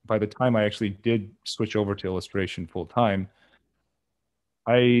by the time I actually did switch over to illustration full time,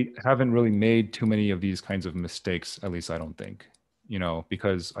 I haven't really made too many of these kinds of mistakes, at least I don't think,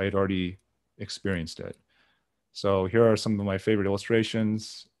 because I had already experienced it. So here are some of my favorite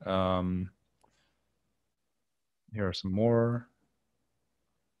illustrations. Here are some more.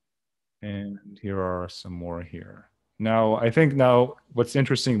 And here are some more here. Now, I think what's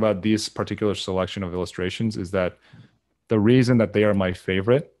interesting about this particular selection of illustrations is that the reason that they are my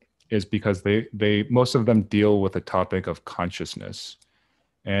favorite is because they most of them deal with the topic of consciousness.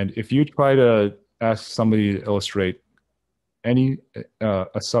 And if you try to ask somebody to illustrate a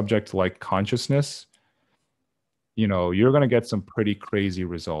subject like consciousness, you're going to get some pretty crazy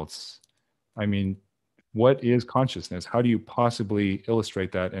results. I mean, what is consciousness? How do you possibly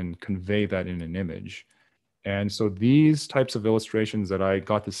illustrate that and convey that in an image? And so these types of illustrations that I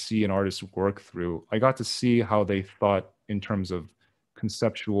got to see an artist work through, I got to see how they thought in terms of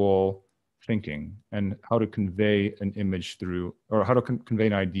conceptual thinking and how to convey an image or how to convey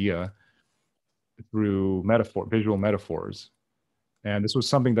an idea through visual metaphors. And this was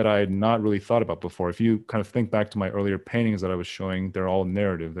something that I had not really thought about before. If you kind of think back to my earlier paintings that I was showing, they're all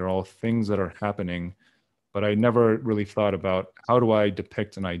narrative, they're all things that are happening, but I never really thought about how do I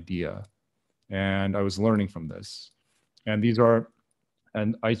depict an idea. And I was learning from this. And these are,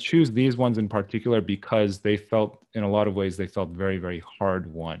 and I choose these ones in particular because they felt, in a lot of ways, they felt very, very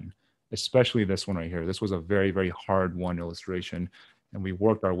hard won, especially this one right here. This was a very, very hard won illustration. And we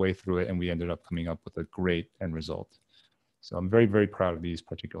worked our way through it and we ended up coming up with a great end result. So I'm very, very proud of these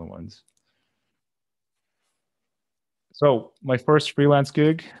particular ones. So my first freelance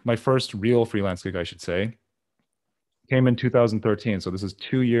gig, my first real freelance gig, I should say, came in 2013. So this is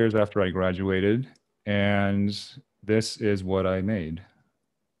 2 years after I graduated. And this is what I made.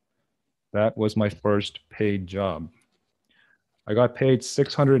 That was my first paid job. I got paid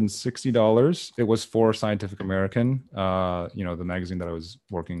 $660. It was for Scientific American, the magazine that I was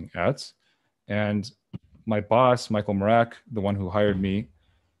working at. And my boss, Michael Marak, the one who hired me,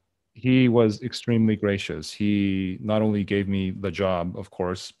 he was extremely gracious. He not only gave me the job, of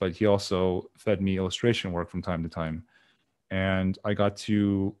course, but he also fed me illustration work from time to time. And I got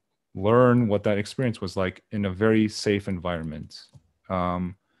to learn what that experience was like in a very safe environment.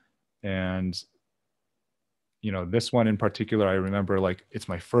 And this one in particular, I remember like it's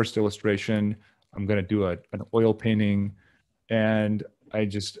my first illustration. I'm gonna do an oil painting, and I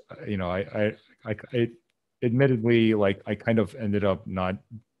just, I admittedly, like I kind of ended up not.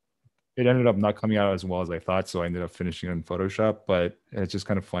 It ended up not coming out as well as I thought, so I ended up finishing it in Photoshop. But it's just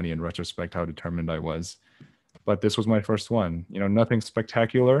kind of funny in retrospect how determined I was. But this was my first one. Nothing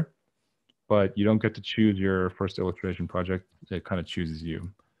spectacular, but you don't get to choose your first illustration project. It kind of chooses you.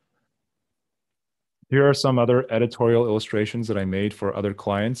 Here are some other editorial illustrations that I made for other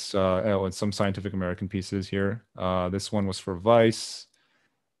clients, and some Scientific American pieces here. This one was for Vice.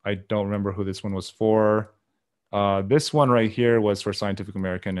 I don't remember who this one was for. This one right here was for Scientific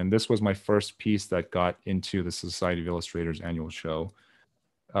American, and this was my first piece that got into the Society of Illustrators annual show.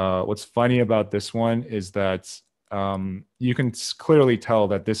 What's funny about this one is that you can clearly tell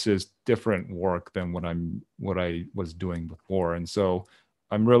that this is different work than what I was doing before, and so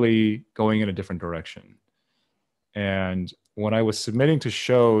I'm really going in a different direction. And when I was submitting to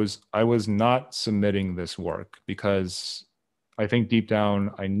shows, I was not submitting this work because I think deep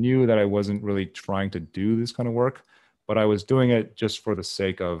down I knew that I wasn't really trying to do this kind of work, but I was doing it just for the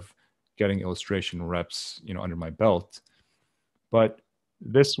sake of getting illustration reps, under my belt. But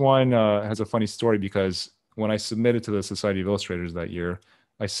this one has a funny story because when I submitted to the Society of Illustrators that year,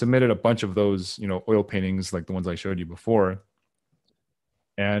 I submitted a bunch of those, oil paintings like the ones I showed you before.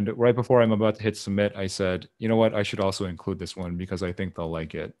 And right before I'm about to hit submit, I said, you know what, I should also include this one because I think they'll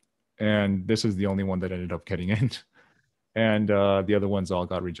like it. And this is the only one that ended up getting in. And the other ones all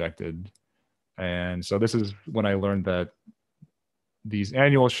got rejected. And so this is when I learned that these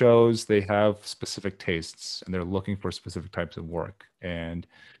annual shows, they have specific tastes and they're looking for specific types of work. And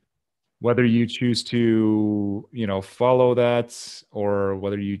whether you choose to follow that or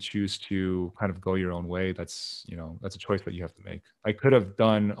whether you choose to kind of go your own way, that's a choice that you have to make. I could have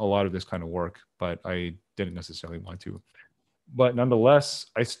done a lot of this kind of work, but I didn't necessarily want to. But nonetheless,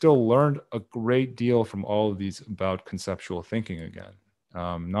 I still learned a great deal from all of these about conceptual thinking again.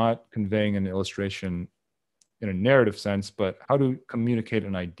 Not conveying an illustration in a narrative sense, but how to communicate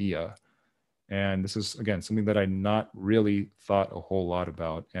an idea. And this is, again, something that I not really thought a whole lot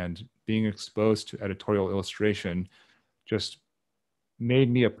about. And being exposed to editorial illustration just made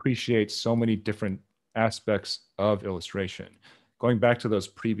me appreciate so many different aspects of illustration. Going back to those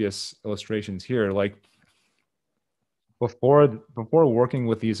previous illustrations here, like before working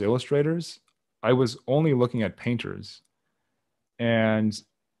with these illustrators, I was only looking at painters. And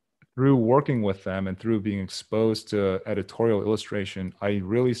through working with them and through being exposed to editorial illustration, I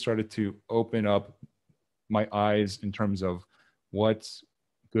really started to open up my eyes in terms of what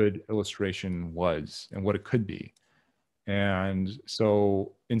good illustration was and what it could be. And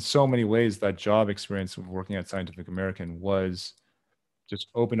so in so many ways, that job experience of working at Scientific American was just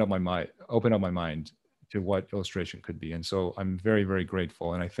opened up my mind to what illustration could be. And so I'm very, very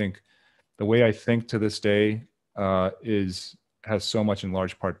grateful. And I think the way I think to this day has so much in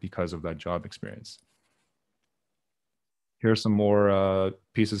large part because of that job experience. Here's some more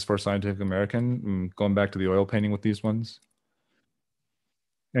pieces for Scientific American. Going back to the oil painting with these ones.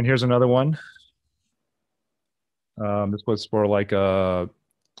 And here's another one. This was for like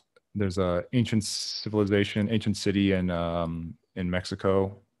there's a ancient civilization, ancient city in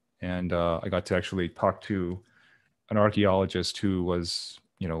Mexico, and I got to actually talk to an archaeologist who was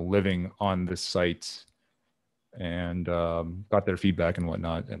living on this site and got their feedback and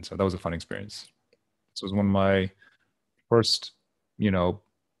whatnot. And so that was a fun experience. This was one of my first you know,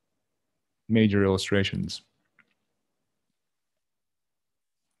 major illustrations.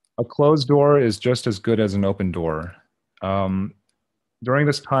 A closed door is just as good as an open door. Um, During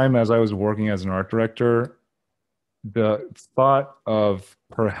this time, as I was working as an art director, the thought of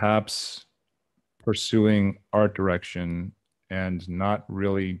perhaps pursuing art direction and not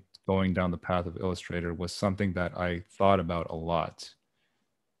really going down the path of illustrator was something that I thought about a lot.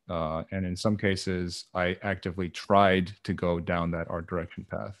 And in some cases, I actively tried to go down that art direction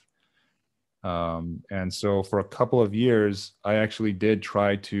path. And so for a couple of years, I actually did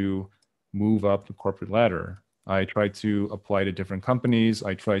try to move up the corporate ladder. I tried to apply to different companies.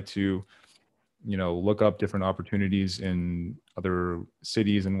 I tried to, look up different opportunities in other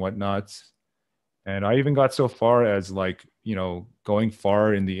cities and whatnot. And I even got so far as like, going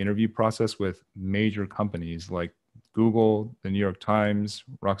far in the interview process with major companies like Google, the New York Times,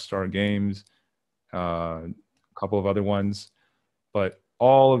 Rockstar Games, a couple of other ones. But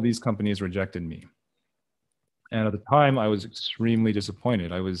all of these companies rejected me. And at the time, I was extremely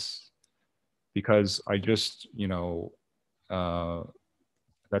disappointed. Because I just, uh,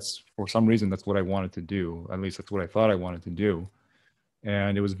 that's for some reason, that's what I wanted to do. At least that's what I thought I wanted to do.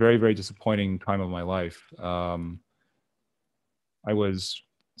 And it was very, very disappointing time of my life. I was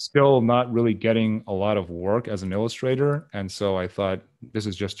still not really getting a lot of work as an illustrator. And so I thought, this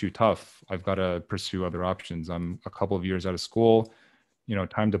is just too tough. I've got to pursue other options. I'm a couple of years out of school,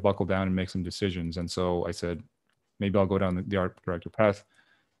 time to buckle down and make some decisions. And so I said, maybe I'll go down the art director path.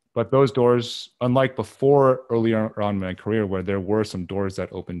 But those doors, unlike before earlier on in my career, where there were some doors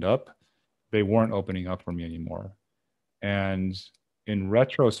that opened up, they weren't opening up for me anymore. And in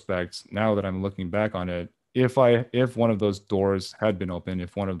retrospect, now that I'm looking back on it, if one of those doors had been open,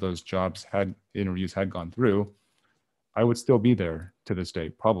 if one of those interviews had gone through, I would still be there to this day,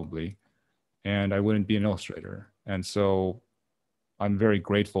 probably, and I wouldn't be an illustrator. And so I'm very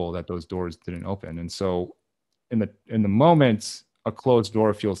grateful that those doors didn't open. And so in the moment, a closed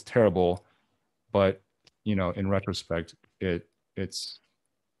door feels terrible, but in retrospect, it's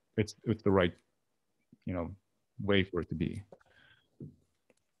the right way for it to be.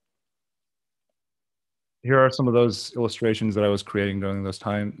 Here are some of those illustrations that I was creating during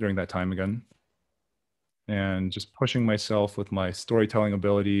that time again. And just pushing myself with my storytelling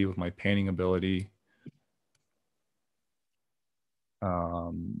ability, with my painting ability,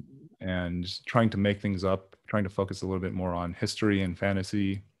 and trying to make things up, trying to focus a little bit more on history and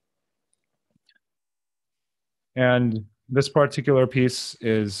fantasy. And this particular piece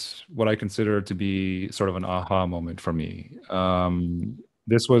is what I consider to be sort of an aha moment for me.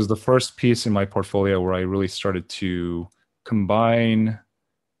 This was the first piece in my portfolio where I really started to combine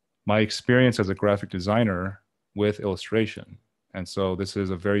my experience as a graphic designer with illustration. And so this is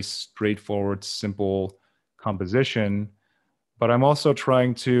a very straightforward, simple composition, but I'm also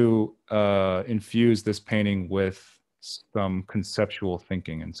trying to infuse this painting with some conceptual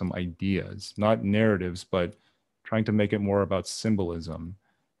thinking and some ideas, not narratives, but trying to make it more about symbolism.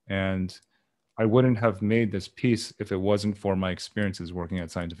 And I wouldn't have made this piece if it wasn't for my experiences working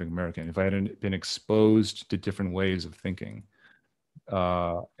at Scientific American, if I hadn't been exposed to different ways of thinking.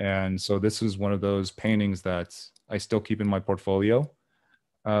 And so this is one of those paintings that I still keep in my portfolio.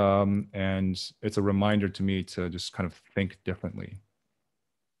 And it's a reminder to me to just kind of think differently.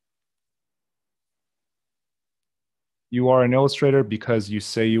 You are an illustrator because you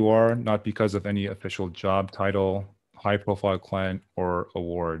say you are, not because of any official job title, high profile client, or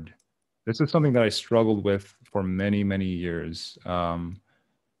award. This is something that I struggled with for many, many years.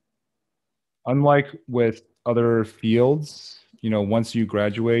 Unlike with other fields, once you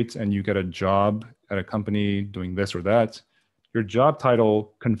graduate and you get a job at a company doing this or that, your job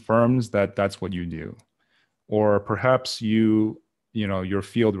title confirms that that's what you do. Or perhaps your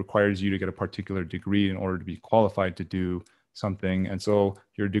field requires you to get a particular degree in order to be qualified to do something. And so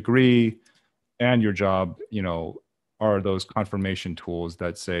your degree and your job, are those confirmation tools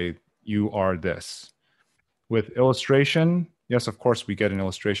that say you are this. With illustration, yes, of course, we get an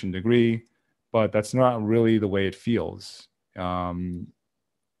illustration degree, but that's not really the way it feels.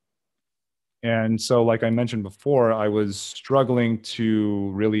 And so, like I mentioned before, I was struggling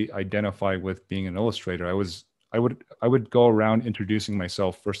to really identify with being an illustrator. I would go around introducing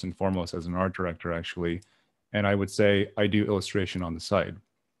myself first and foremost as an art director, actually, and I would say I do illustration on the side.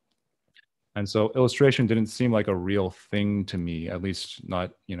 And so illustration didn't seem like a real thing to me, at least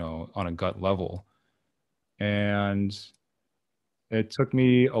not, on a gut level. And it took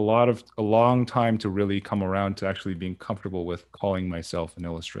me a long time to really come around to actually being comfortable with calling myself an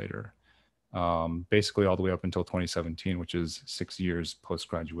illustrator. Basically all the way up until 2017, which is 6 years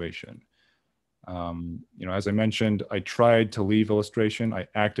post-graduation. As I mentioned, I tried to leave illustration. I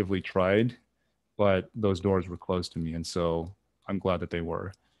actively tried, but those doors were closed to me. And so I'm glad that they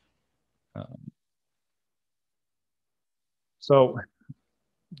were. Um, so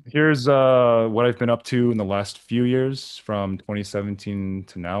here's what I've been up to in the last few years from 2017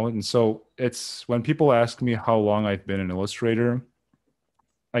 to now. And so it's when people ask me how long I've been an illustrator,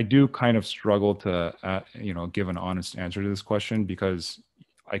 I do kind of struggle to, give an honest answer to this question because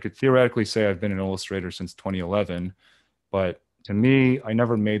I could theoretically say I've been an illustrator since 2011, but to me, I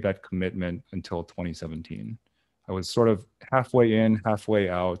never made that commitment until 2017. I was sort of halfway in, halfway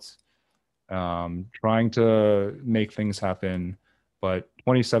out, trying to make things happen. But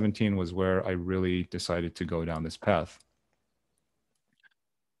 2017 was where I really decided to go down this path.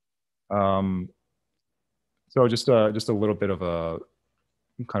 Um, so just a little bit of a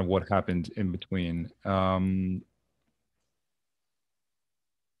kind of what happened in between.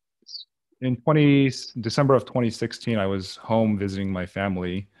 In December of 2016, I was home visiting my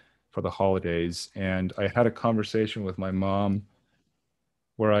family for the holidays, and I had a conversation with my mom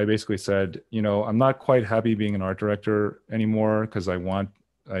where I basically said, I'm not quite happy being an art director anymore because I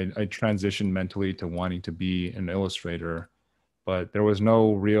transitioned mentally to wanting to be an illustrator, but there was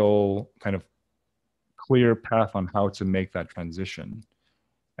no real kind of clear path on how to make that transition.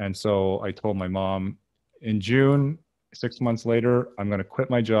 And so I told my mom in June, 6 months later, I'm going to quit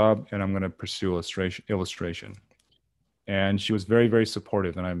my job and I'm going to pursue illustration. And she was very, very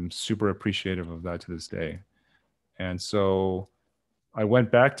supportive, and I'm super appreciative of that to this day. And so I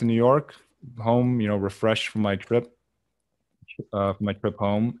went back to New York, home, refreshed from my trip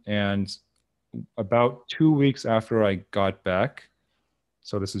home. And about 2 weeks after I got back,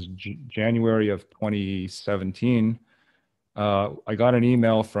 so this is January of 2017, I got an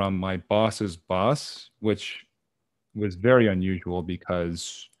email from my boss's boss, which was very unusual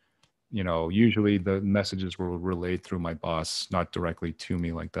because, usually the messages were relayed through my boss, not directly to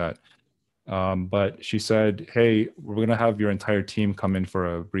me like that. But she said, "Hey, we're going to have your entire team come in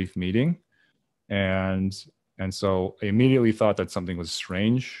for a brief meeting." And and so I immediately thought that something was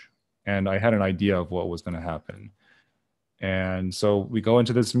strange, and I had an idea of what was going to happen. And so we go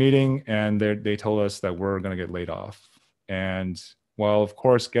into this meeting, and they told us that we're going to get laid off. And while, of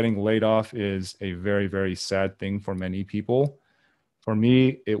course, getting laid off is a very, very sad thing for many people, for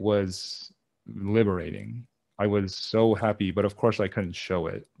me, it was liberating. I was so happy, but of course, I couldn't show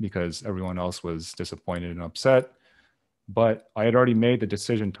it because everyone else was disappointed and upset. But I had already made the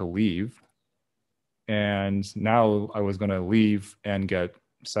decision to leave. And now I was going to leave and get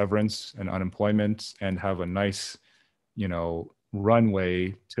severance and unemployment and have a nice,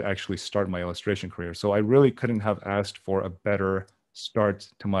 runway to actually start my illustration career. So I really couldn't have asked for a better start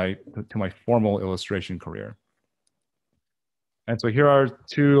to my formal illustration career. And so here are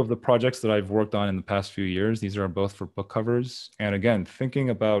two of the projects that I've worked on in the past few years. These are both for book covers. And again,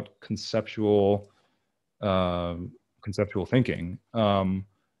 thinking about conceptual thinking,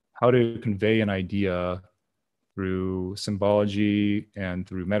 how to convey an idea through symbology and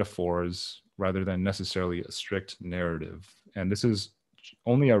through metaphors rather than necessarily a strict narrative. And this is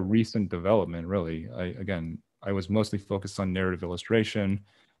only a recent development, really. I was mostly focused on narrative illustration,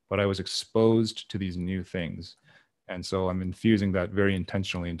 but I was exposed to these new things. And so I'm infusing that very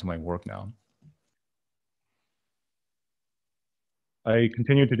intentionally into my work now. I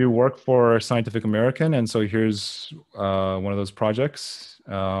continue to do work for Scientific American, and so here's one of those projects.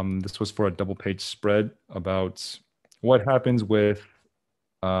 This was for a double-page spread about what happens with,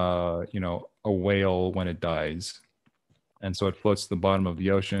 a whale when it dies. And so it floats to the bottom of the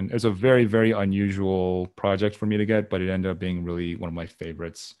ocean. It's a very, very unusual project for me to get, but it ended up being really one of my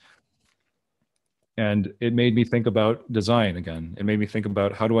favorites. And it made me think about design again. It made me think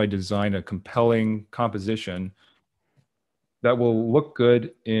about how do I design a compelling composition that will look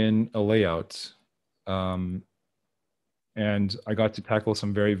good in a layout. Um, and I got to tackle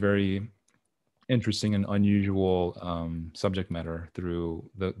some very, very interesting and unusual subject matter through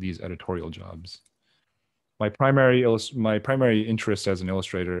these editorial jobs. My primary interest as an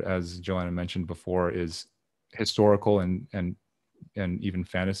illustrator, as Joanna mentioned before, is historical and even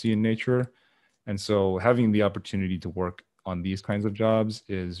fantasy in nature. And so having the opportunity to work on these kinds of jobs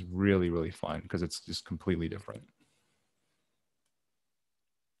is really, really fun because it's just completely different.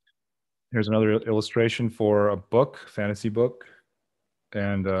 Here's another illustration for a book, fantasy book.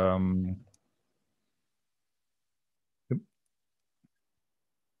 And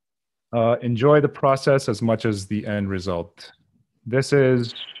enjoy the process as much as the end result. This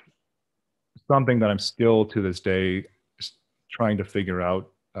is something that I'm still to this day trying to figure out.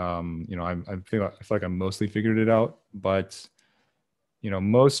 I feel like I'm mostly figured it out, but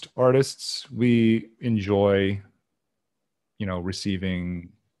most artists, we enjoy, receiving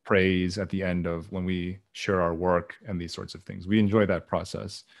praise at the end of when we share our work and these sorts of things. We enjoy that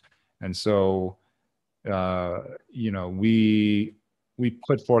process. And so, we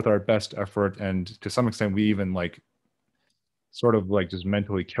put forth our best effort, and to some extent, we even like sort of like just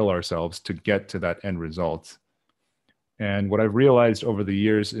mentally kill ourselves to get to that end result. And what I've realized over the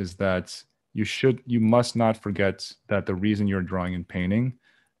years is that you must not forget that the reason you're drawing and painting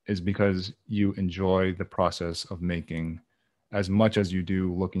is because you enjoy the process of making as much as you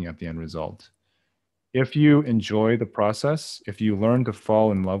do looking at the end result. If you enjoy the process, if you learn to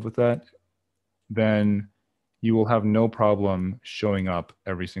fall in love with that, then you will have no problem showing up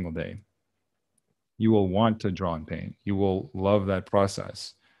every single day. You will want to draw and paint. You will love that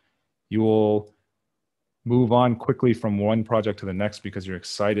process. You will move on quickly from one project to the next because you're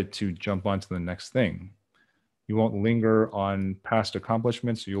excited to jump onto the next thing. You won't linger on past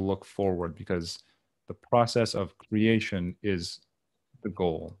accomplishments. You'll look forward because the process of creation is the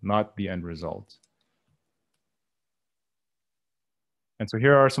goal, not the end result. And so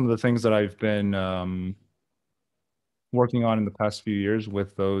here are some of the things that I've been working on in the past few years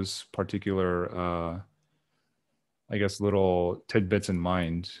with those particular, I guess, little tidbits in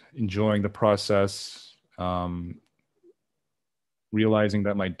mind. Enjoying the process, realizing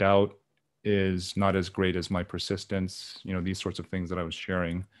that my doubt is not as great as my persistence, these sorts of things that I was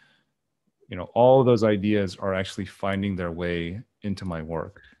sharing. All of those ideas are actually finding their way into my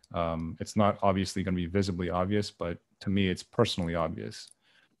work. It's not obviously going to be visibly obvious, but to me, it's personally obvious.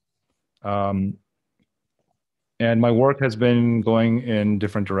 And my work has been going in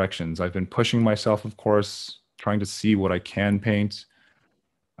different directions. I've been pushing myself, of course, trying to see what I can paint.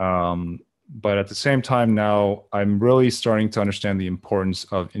 But at the same time now, I'm really starting to understand the importance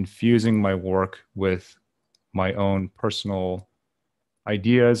of infusing my work with my own personal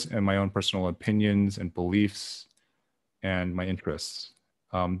ideas and my own personal opinions and beliefs and my interests.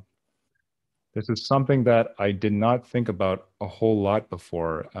 This is something that I did not think about a whole lot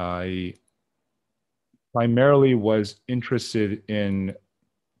before. I primarily was interested in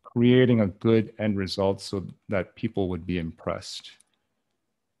creating a good end result so that people would be impressed.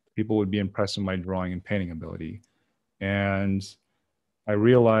 People would be impressed with my drawing and painting ability. And I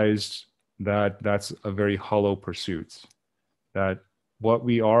realized that that's a very hollow pursuit, that what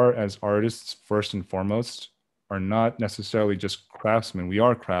we are as artists, first and foremost, are not necessarily just craftsmen. We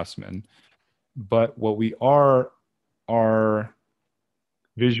are craftsmen, but what we are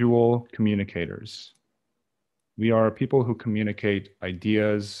visual communicators. We are people who communicate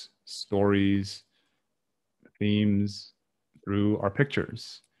ideas, stories, themes through our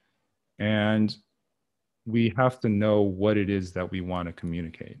pictures. And we have to know what it is that we want to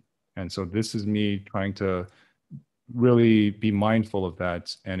communicate. And so this is me trying to really be mindful of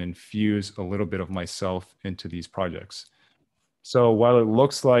that and infuse a little bit of myself into these projects. So while it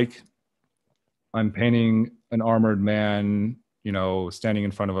looks like I'm painting an armored man, standing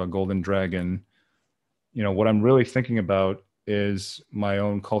in front of a golden dragon, what I'm really thinking about is my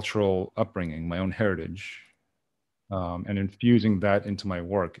own cultural upbringing, my own heritage, and infusing that into my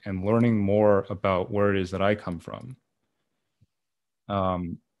work and learning more about where it is that I come from.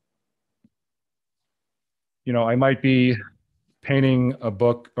 I might be painting a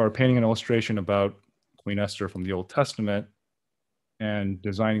book or painting an illustration about Queen Esther from the Old Testament and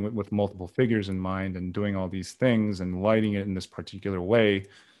designing it with multiple figures in mind and doing all these things and lighting it in this particular way.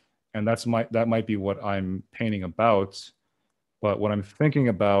 And that might be what I'm painting about. But what I'm thinking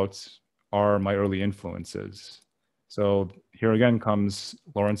about are my early influences. So here again comes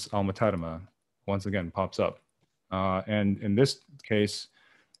Lawrence Alma-Tadema, once again pops up. And in this case,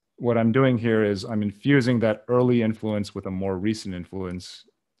 what I'm doing here is I'm infusing that early influence with a more recent influence,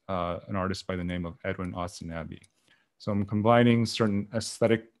 an artist by the name of Edwin Austin Abbey. So I'm combining certain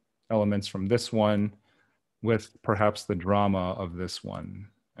aesthetic elements from this one with perhaps the drama of this one.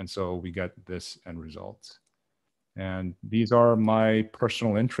 And so we get this end result. And these are my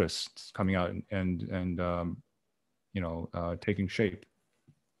personal interests coming out and taking shape.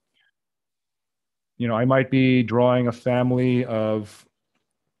 I might be drawing a family of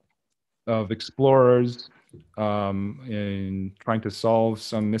explorers in trying to solve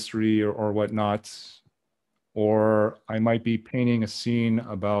some mystery or whatnot. Or I might be painting a scene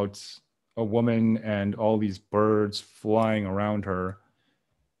about a woman and all these birds flying around her.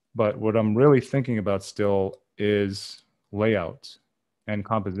 But what I'm really thinking about still is layout and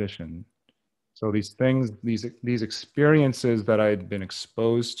composition. So these things, these experiences that I'd been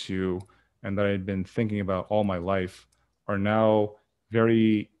exposed to and that I'd been thinking about all my life are now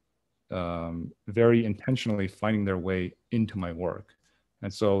very intentionally finding their way into my work.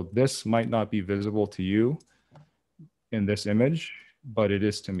 And so this might not be visible to you in this image, but it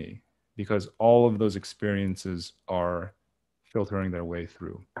is to me because all of those experiences are filtering their way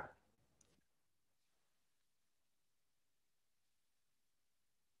through.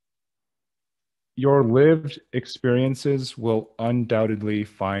 Your lived experiences will undoubtedly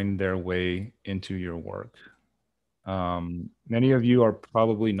find their way into your work. Many of you are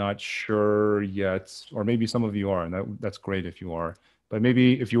probably not sure yet, or maybe some of you are, and that's great if you are. But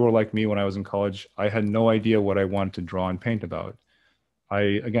maybe if you were like me when I was in college, I had no idea what I wanted to draw and paint about.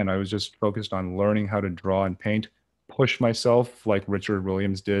 I was just focused on learning how to draw and paint, push myself like Richard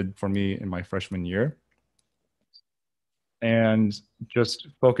Williams did for me in my freshman year, and just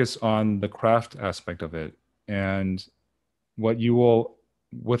focus on the craft aspect of it. And what you will,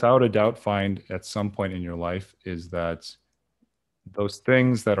 without a doubt, find at some point in your life is that those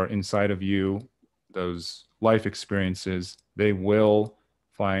things that are inside of you, those life experiences, they will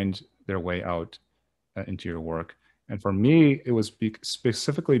find their way out into your work. And for me, it was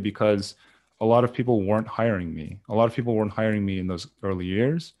specifically because a lot of people weren't hiring me. A lot of people weren't hiring me in those early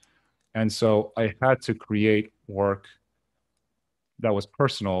years. And so I had to create work that was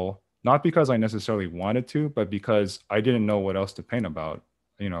personal, not because I necessarily wanted to, but because I didn't know what else to paint about.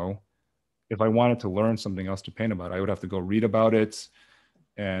 You know, if I wanted to learn something else to paint about, I would have to go read about it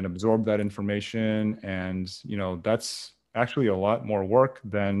and absorb that information. And, you know, that's actually a lot more work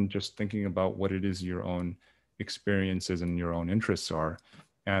than just thinking about what it is your own experiences and your own interests are.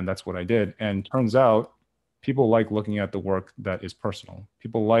 And that's what I did. And turns out people like looking at the work that is personal.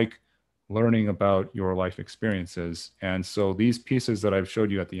 People like learning about your life experiences. And so these pieces that I've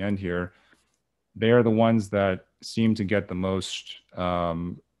showed you at the end here, they are the ones that seem to get the most,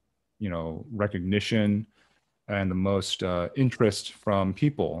 recognition and the most interest from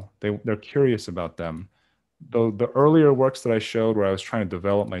people. They're curious about them. Though the earlier works that I showed where I was trying to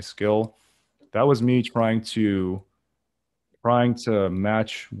develop my skill, that was me trying to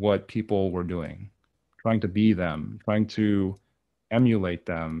match what people were doing, trying to be them, trying to emulate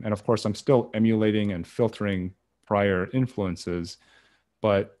them. And of course, I'm still emulating and filtering prior influences,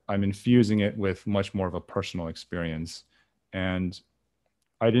 but I'm infusing it with much more of a personal experience. And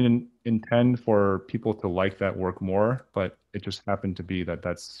I didn't intend for people to like that work more, but it just happened to be that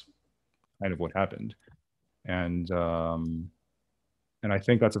that's kind of what happened. And and I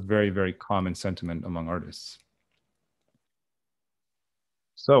think that's a very, very common sentiment among artists.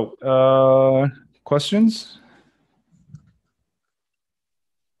 So, questions?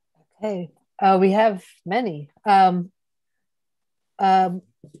 Okay, we have many. Um,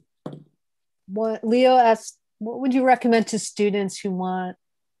 what Leo asked, what would you recommend to students who want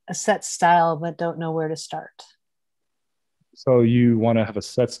a set style but don't know where to start? So you want to have a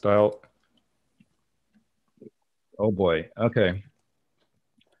set style. Oh boy. Okay.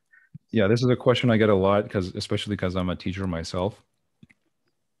 Yeah, this is a question I get a lot especially because I'm a teacher myself.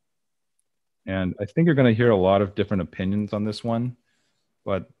 And I think you're going to hear a lot of different opinions on this one,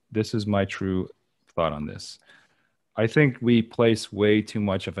 but this is my true thought on this. I think we place way too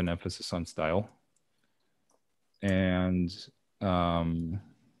much of an emphasis on style. And um,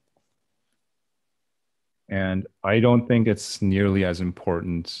 and I don't think it's nearly as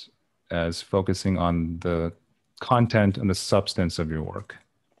important as focusing on the content and the substance of your work.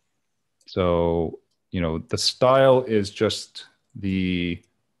 So, the style is just the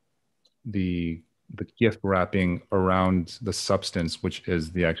the gift wrapping around the substance, which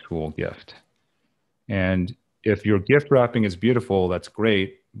is the actual gift. And if your gift wrapping is beautiful, that's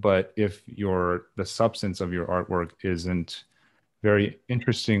great. But if the substance of your artwork isn't very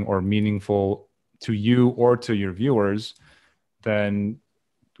interesting or meaningful to you or to your viewers, then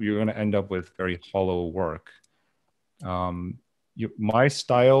you're going to end up with very hollow work. My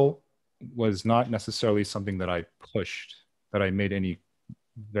style was not necessarily something that I pushed, that I made any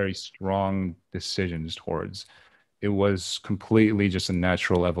very strong decisions towards. It was completely just a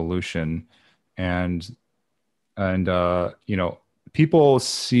natural evolution. And people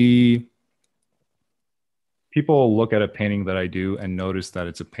people look at a painting that I do and notice that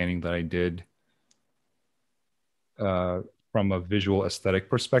it's a painting that I did uh, from a visual aesthetic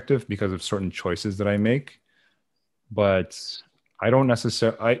perspective because of certain choices that I make. But I don't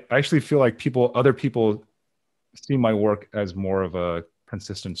necessarily, I actually feel like other people see my work as more of a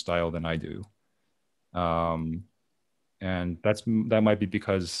consistent style than I do. Um, and that might be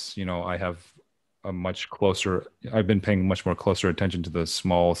because, I have I've been paying much more closer attention to the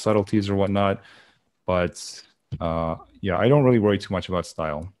small subtleties or whatnot. But yeah, I don't really worry too much about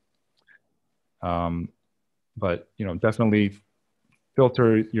style. Um, but definitely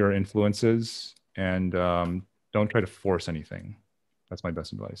filter your influences and don't try to force anything. That's my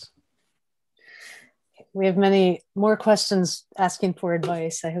best advice. We have many more questions asking for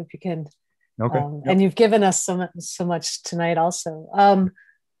advice. I hope you can. Okay. Yep. And you've given us so much tonight also.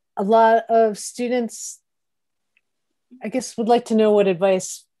 A lot of students, I guess, would like to know what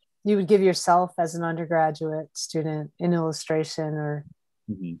advice you would give yourself as an undergraduate student in illustration, or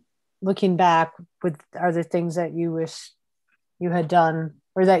looking back, are there things that you wish you had done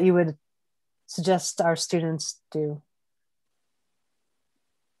or that you would suggest our students do?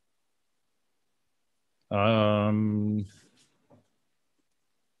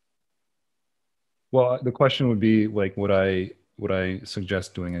 Well, the question would be like, would I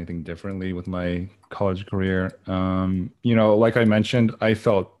suggest doing anything differently with my college career? You know, like I mentioned, I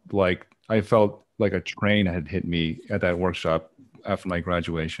felt like a train had hit me at that workshop after my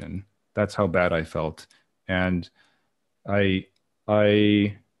graduation. That's how bad I felt. And I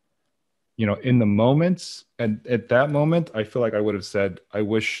I you know, in the moments and at that moment, I feel like I would have said, I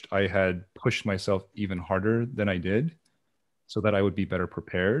wished I had pushed myself even harder than I did so that I would be better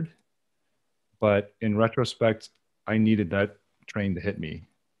prepared. But in retrospect, I needed that train to hit me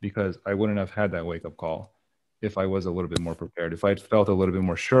because I wouldn't have had that wake up call if I was a little bit more prepared. If I'd felt a little bit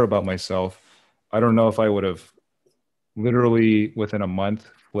more sure about myself, I don't know if I would have literally within a month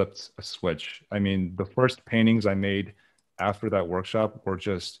flipped a switch. I mean, the first paintings I made after that workshop were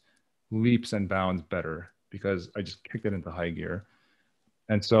just leaps and bounds better because I just kicked it into high gear.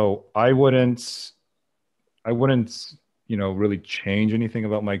 And so I wouldn't, you know, really change anything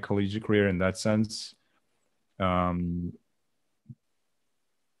about my collegiate career in that sense. Um,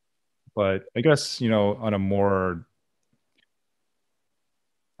 but I guess, you know,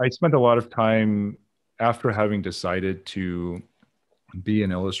 I spent a lot of time after having decided to be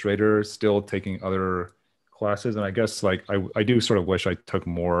an illustrator, still taking other classes. And I guess like I do sort of wish I took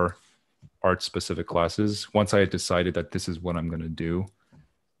more art specific classes once I had decided that this is what I'm going to do,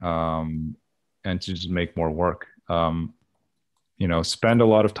 um, and to just make more work. You know, spend a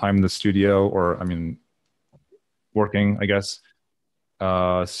lot of time in the studio, or I mean, working, I guess,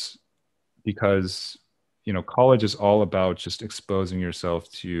 uh, because you know, college is all about just exposing yourself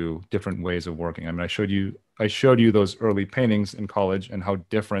to different ways of working. I mean, I showed you those early paintings in college and how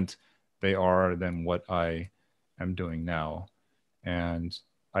different they are than what I am doing now. And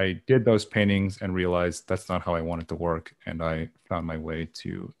I did those paintings and realized that's not how I wanted to work. And I found my way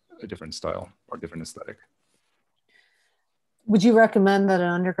to a different style or different aesthetic. Would you recommend that an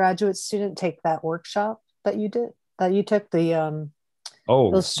undergraduate student take that workshop that you did, that you took, the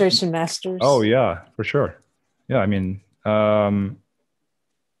Oh, illustration oh masters? yeah, for sure. Yeah, I mean,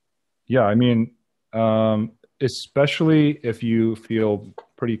 yeah, I mean, especially if you feel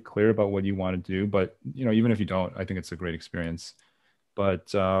pretty clear about what you want to do, but you know, even if you don't, I think it's a great experience.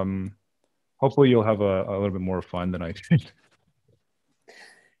 But hopefully, you'll have a little bit more fun than I did.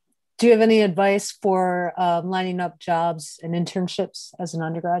 Do you have any advice for lining up jobs and internships as an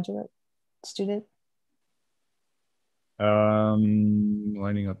undergraduate student?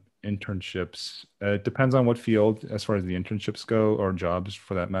 Lining up internships. It depends on what field, as far as the internships go, or jobs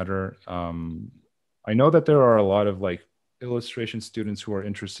for that matter. I know that there are a lot of like illustration students who are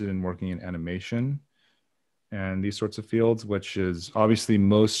interested in working in animation and these sorts of fields, which is obviously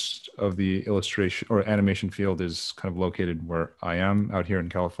most of the illustration or animation field is kind of located where I am out here in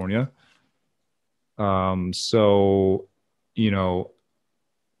California. So, you know,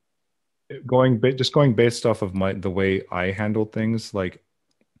 just going based off of the way I handled things, like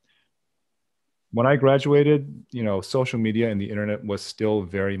when I graduated, you know, social media and the internet was still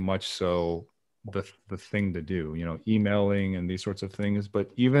very much so the thing to do, you know, emailing and these sorts of things.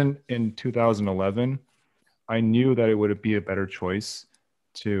 But even in 2011, I knew that it would be a better choice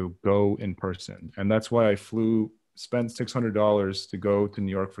to go in person. And that's why spent $600 to go to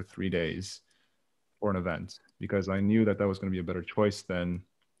New York for 3 days for an event, because I knew that that was going to be a better choice than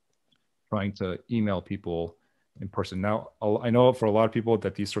trying to email people in person. Now, I know for a lot of people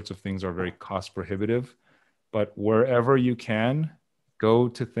that these sorts of things are very cost prohibitive, but wherever you can, go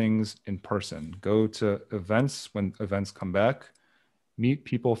to things in person, go to events when events come back, meet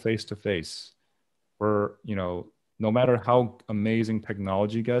people face to face. For, you know, no matter how amazing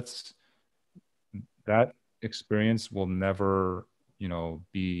technology gets, that experience will never, you know,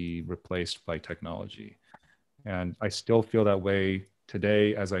 be replaced by technology. And I still feel that way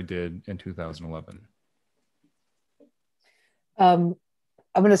today as I did in 2011. Um,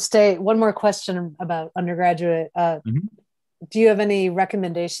 I'm going to stay. One more question about undergraduate. Mhm. Do you have any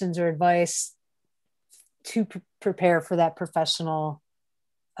recommendations or advice to prepare for that professional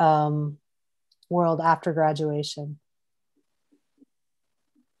um, world after graduation?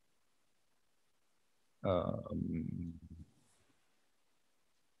 Um,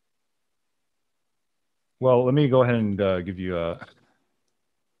 Well, let me go ahead and give you I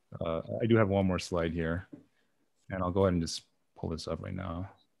do have one more slide here, and I'll go ahead and just pull this up right now.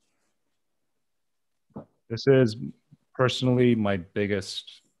 This is personally my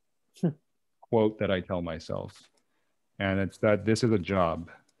biggest quote that I tell myself. And it's that this is a job.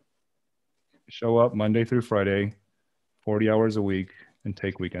 Show up Monday through Friday, 40 hours a week, and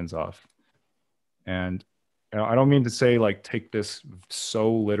take weekends off. And I don't mean to say like take this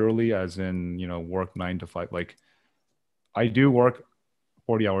so literally as in, work 9 to 5. Like I do work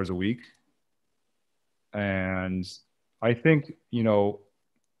 40 hours a week. And I think,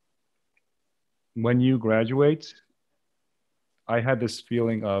 when you graduate, I had this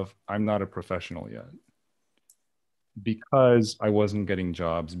feeling of I'm not a professional yet because I wasn't getting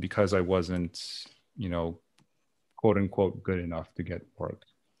jobs, because I wasn't, quote unquote, good enough to get work.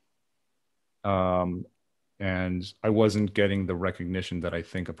 And I wasn't getting the recognition that I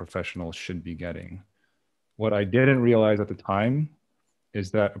think a professional should be getting. What I didn't realize at the time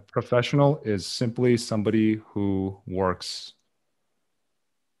is that a professional is simply somebody who works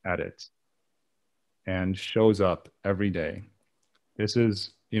at it and shows up every day. This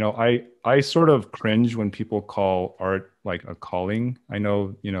is, I sort of cringe when people call art like a calling. I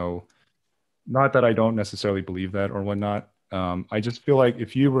know, not that I don't necessarily believe that or whatnot. I just feel like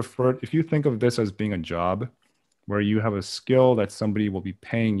if you think of this as being a job where you have a skill that somebody will be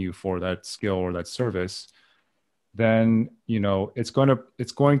paying you for that skill or that service, then, it's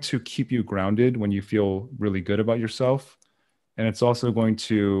going to keep you grounded when you feel really good about yourself. And it's also going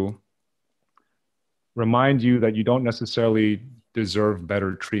to remind you that you don't necessarily deserve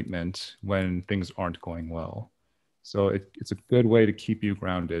better treatment when things aren't going well. So it's a good way to keep you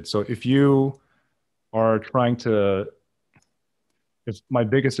grounded. So if you are trying to, if my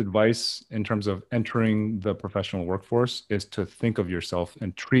biggest advice in terms of entering the professional workforce is to think of yourself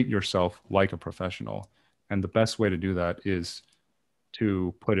and treat yourself like a professional. And the best way to do that is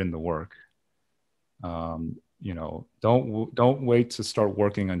to put in the work. Don't wait to start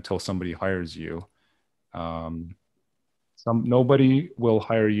working until somebody hires you. Nobody will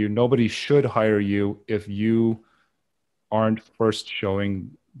hire you. Nobody should hire you if you aren't first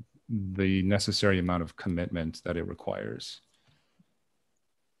showing the necessary amount of commitment that it requires.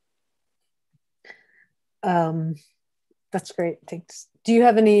 That's great. Thanks. Do you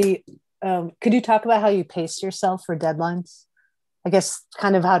have any, could you talk about how you pace yourself for deadlines? I guess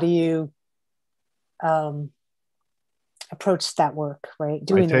kind of how do you approach that work, right?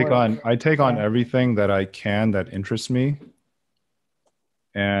 I take on everything that I can that interests me.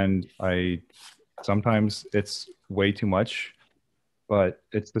 And sometimes it's way too much, but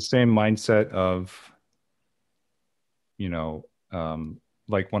it's the same mindset of,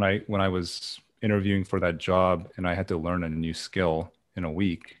 like when I was interviewing for that job and I had to learn a new skill in a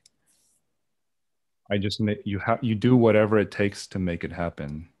week. You do whatever it takes to make it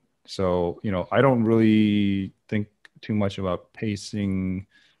happen. So, I don't really think too much about pacing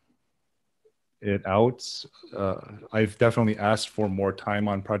it out. I've definitely asked for more time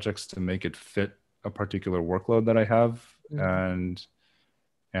on projects to make it fit a particular workload that I have. Mm-hmm.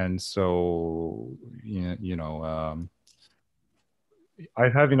 And so, I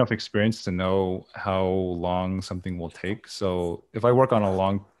have enough experience to know how long something will take. So if I work on a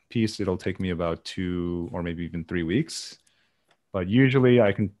long piece, it'll take me about 2 or maybe even 3 weeks. But usually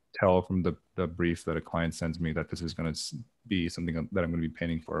I can tell from the brief that a client sends me that this is going to be something that I'm going to be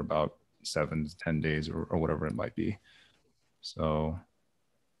painting for about 7 to 10 days or whatever it might be. So,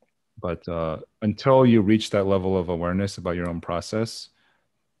 but until you reach that level of awareness about your own process,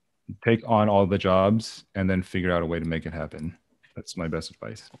 take on all the jobs and then figure out a way to make it happen. That's my best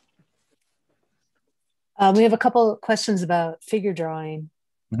advice. We have a couple of questions about figure drawing.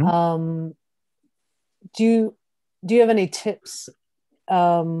 Mm-hmm. Do you have any tips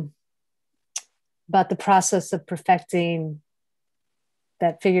about the process of perfecting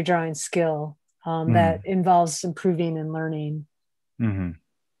that figure drawing skill mm-hmm. that involves improving and learning? Mm-hmm.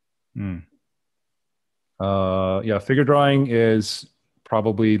 Yeah, figure drawing is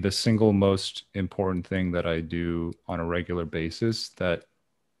probably the single most important thing that I do on a regular basis that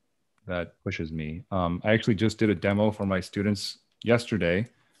pushes me. I actually just did a demo for my students yesterday,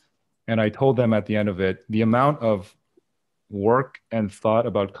 and I told them at the end of it, the amount of work and thought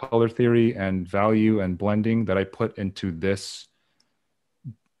about color theory and value and blending that I put into this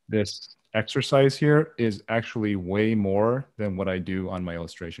exercise here is actually way more than what I do on my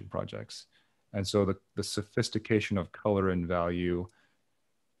illustration projects. And so the sophistication of color and value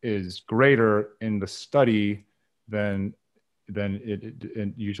is greater in the study than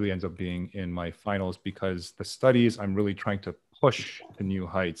it usually ends up being in my finals, because the studies I'm really trying to push to new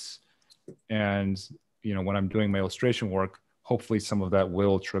heights. And when I'm doing my illustration work, hopefully some of that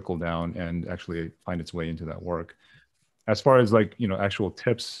will trickle down and actually find its way into that work. As far as like, actual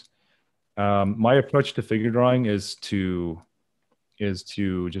tips, my approach to figure drawing is to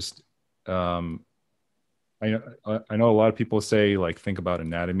just, I know a lot of people say like, think about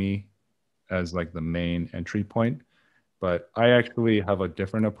anatomy as like the main entry point, but I actually have a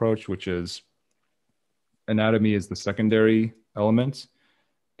different approach, which is anatomy is the secondary element.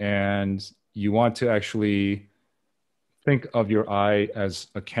 And you want to actually think of your eye as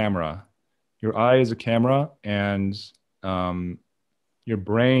a camera. Your eye is a camera, and your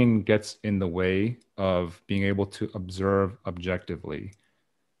brain gets in the way of being able to observe objectively.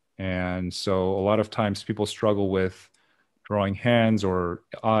 And so a lot of times people struggle with drawing hands or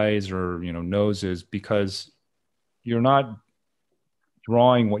eyes or noses because you're not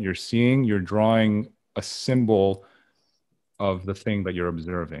drawing what you're seeing, you're drawing a symbol of the thing that you're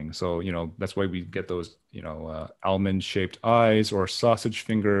observing. So, that's why we get those, almond shaped eyes or sausage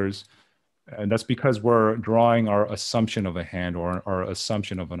fingers. And that's because we're drawing our assumption of a hand or our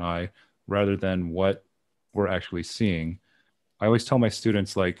assumption of an eye rather than what we're actually seeing. I always tell my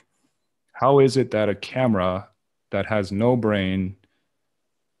students, like, how is it that a camera that has no brain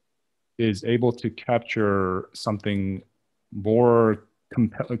is able to capture something more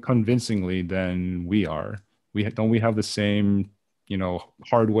convincingly than we are? We have the same,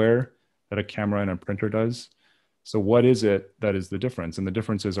 hardware that a camera and a printer does. So what is it that is the difference? And the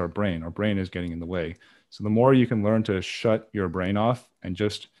difference is our brain. Our brain is getting in the way. So the more you can learn to shut your brain off and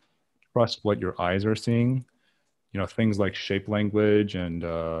just trust what your eyes are seeing, things like shape language and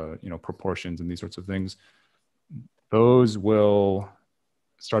proportions and these sorts of things, those will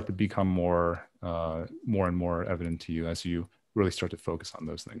start to become more and more evident to you as you really start to focus on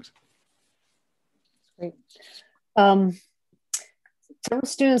those things. Great. Some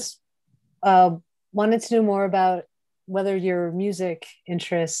students wanted to know more about whether your music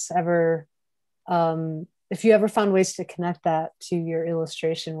interests ever, if you ever found ways to connect that to your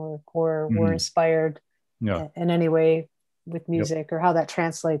illustration work or were inspired in any way with music, or how that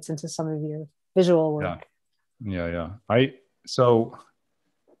translates into some of your visual work.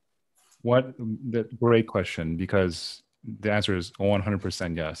 Great question, because the answer is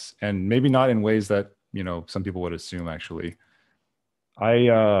 100% yes. And maybe not in ways that, some people would assume actually.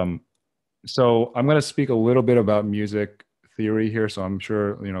 So I'm going to speak a little bit about music theory here. So I'm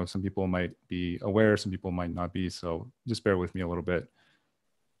sure, some people might be aware, some people might not be. So just bear with me a little bit.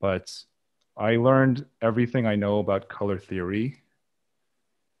 But I learned everything I know about color theory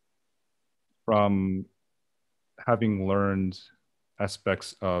from having learned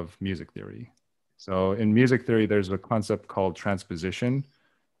aspects of music theory. So in music theory, there's a concept called transposition,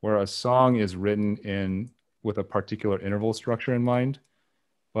 where a song is written with a particular interval structure in mind,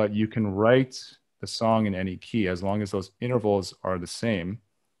 but you can write the song in any key as long as those intervals are the same.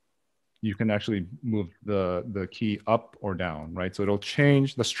 You can actually move the key up or down, right? So it'll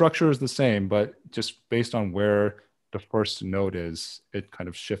change, the structure is the same, but just based on where the first note is, it kind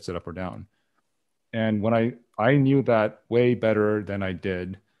of shifts it up or down. And when I knew that way better than I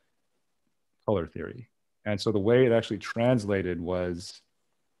did color theory. And so the way it actually translated was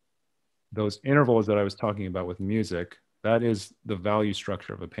those intervals that I was talking about with music, that is the value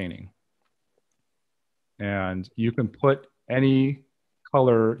structure of a painting. And you can put any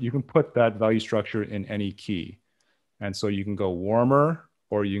color, you can put that value structure in any key. And so you can go warmer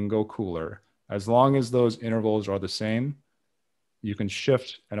or you can go cooler. As long as those intervals are the same, you can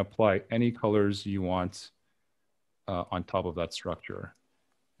shift and apply any colors you want on top of that structure.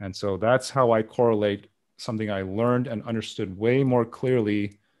 And so that's how I correlate something I learned and understood way more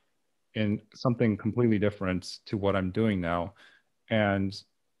clearly in something completely different to what I'm doing now. And,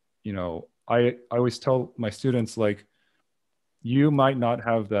 I always tell my students, like, you might not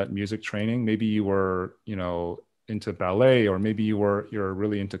have that music training. Maybe you were, into ballet, or maybe you're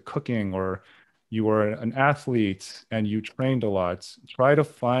really into cooking, or you were an athlete and you trained a lot. Try to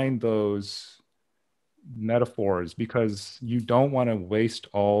find those metaphors, because you don't want to waste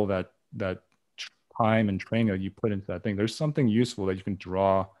all that time and training that you put into that thing. There's something useful that you can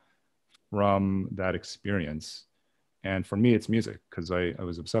draw from that experience. And for me, it's music, because I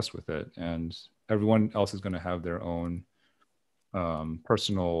was obsessed with it. And everyone else is going to have their own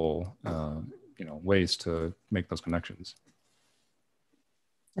personal, ways to make those connections.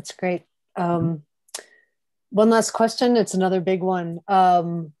 That's great. One last question. It's another big one. I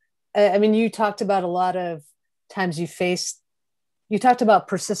mean, you talked about a lot of times you talked about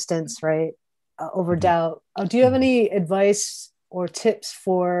persistence, right? Over doubt. Do you have any advice or tips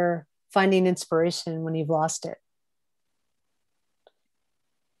for finding inspiration when you've lost it?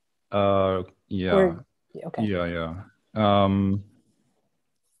 Yeah. Okay. Yeah, yeah.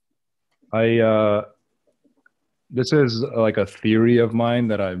 I This is like a theory of mine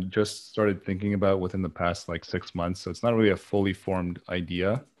that I've just started thinking about within the past like 6 months. So it's not really a fully formed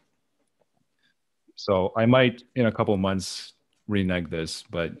idea. So I might in a couple of months renege this,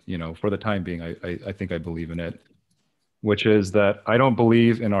 but for the time being, I think I believe in it, which is that I don't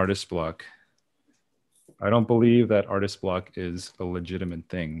believe in artist block. I don't believe that artist block is a legitimate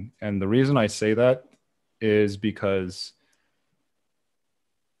thing. And the reason I say that is because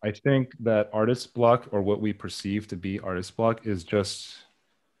I think that artist block, or what we perceive to be artist block, is just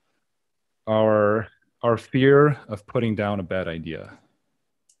our our fear of putting down a bad idea.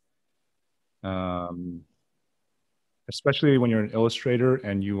 Um, Especially when you're an illustrator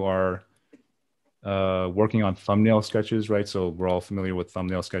and you are working on thumbnail sketches, right? So we're all familiar with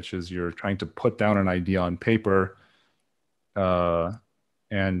thumbnail sketches. You're trying to put down an idea on paper, uh,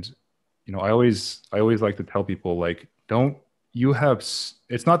 and I always like to tell people like, don't you have?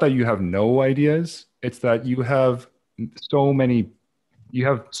 It's not that you have no ideas. It's that so many you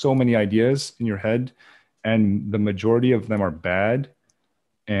have so many ideas in your head, and the majority of them are bad,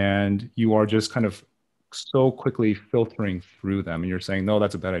 and you are just kind of so quickly filtering through them, and you're saying, no,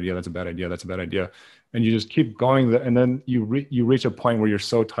 that's a bad idea, that's a bad idea, that's a bad idea, and you just keep going, and then you reach a point where you're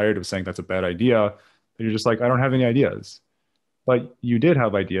so tired of saying that's a bad idea that you're just like, I don't have any ideas. But you did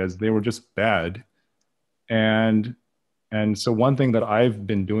have ideas, they were just bad. And and so one thing that I've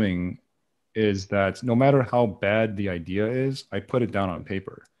been doing is that no matter how bad the idea is, I put it down on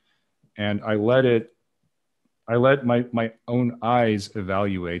paper, and I let my own eyes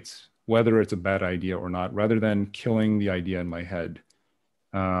evaluate whether it's a bad idea or not, rather than killing the idea in my head.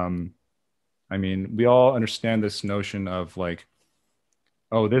 Um, I mean, we all understand this notion of like,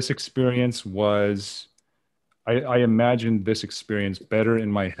 oh, this experience was, I imagined this experience better in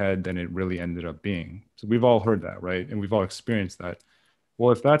my head than it really ended up being. So we've all heard that, right? And we've all experienced that.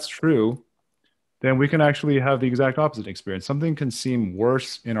 Well, if that's true, then we can actually have the exact opposite experience. Something can seem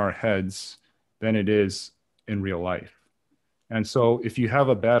worse in our heads than it is in real life. And so if you have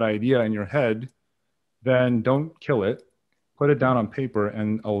a bad idea in your head, then don't kill it. Put it down on paper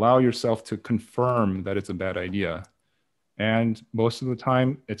and allow yourself to confirm that it's a bad idea. And most of the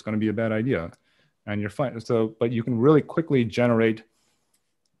time, it's going to be a bad idea, and you're fine. So, but you can really quickly generate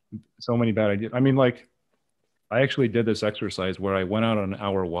so many bad ideas. I mean, like, I actually did this exercise where I went out on an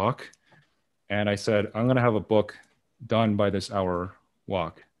hour walk and I said, I'm going to have a book done by this hour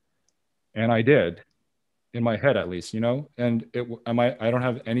walk. And I did, in my head at least, and I don't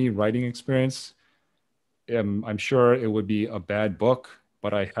have any writing experience. I'm sure it would be a bad book,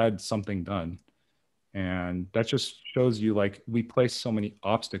 but I had something done. And that just shows you like we place so many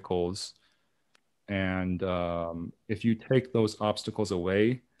obstacles. And if you take those obstacles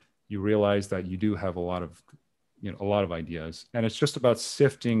away, you realize that you do have a lot of ideas. And it's just about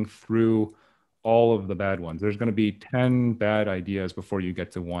sifting through all of the bad ones. There's going to be 10 bad ideas before you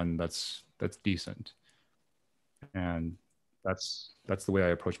get to one that's decent. And that's the way I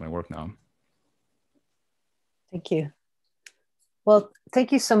approach my work now. Thank you. Well,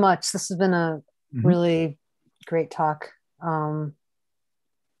 thank you so much. This has been a Mhm. really great talk. To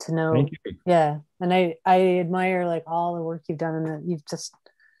Thank know, you. yeah, and I admire like all the work you've done, and that you've just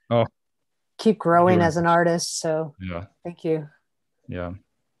Oh, keep thank you growing very as an much. artist. So Yeah, thank you. yeah.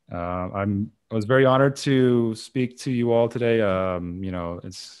 I was very honored to speak to you all today. I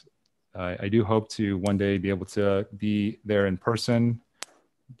do hope to one day be able to be there in person,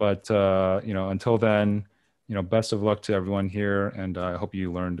 but until then, best of luck to everyone here, and I hope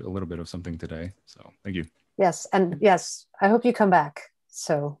you learned a little bit of something today. So thank you. Yes, and yes, I hope you come back.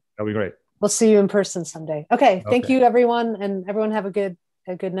 So That'll be great. we'll see you in person someday. Okay, thank Okay. you everyone, and everyone have a good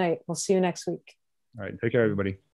night. We'll see you next week. All right. Take care, everybody.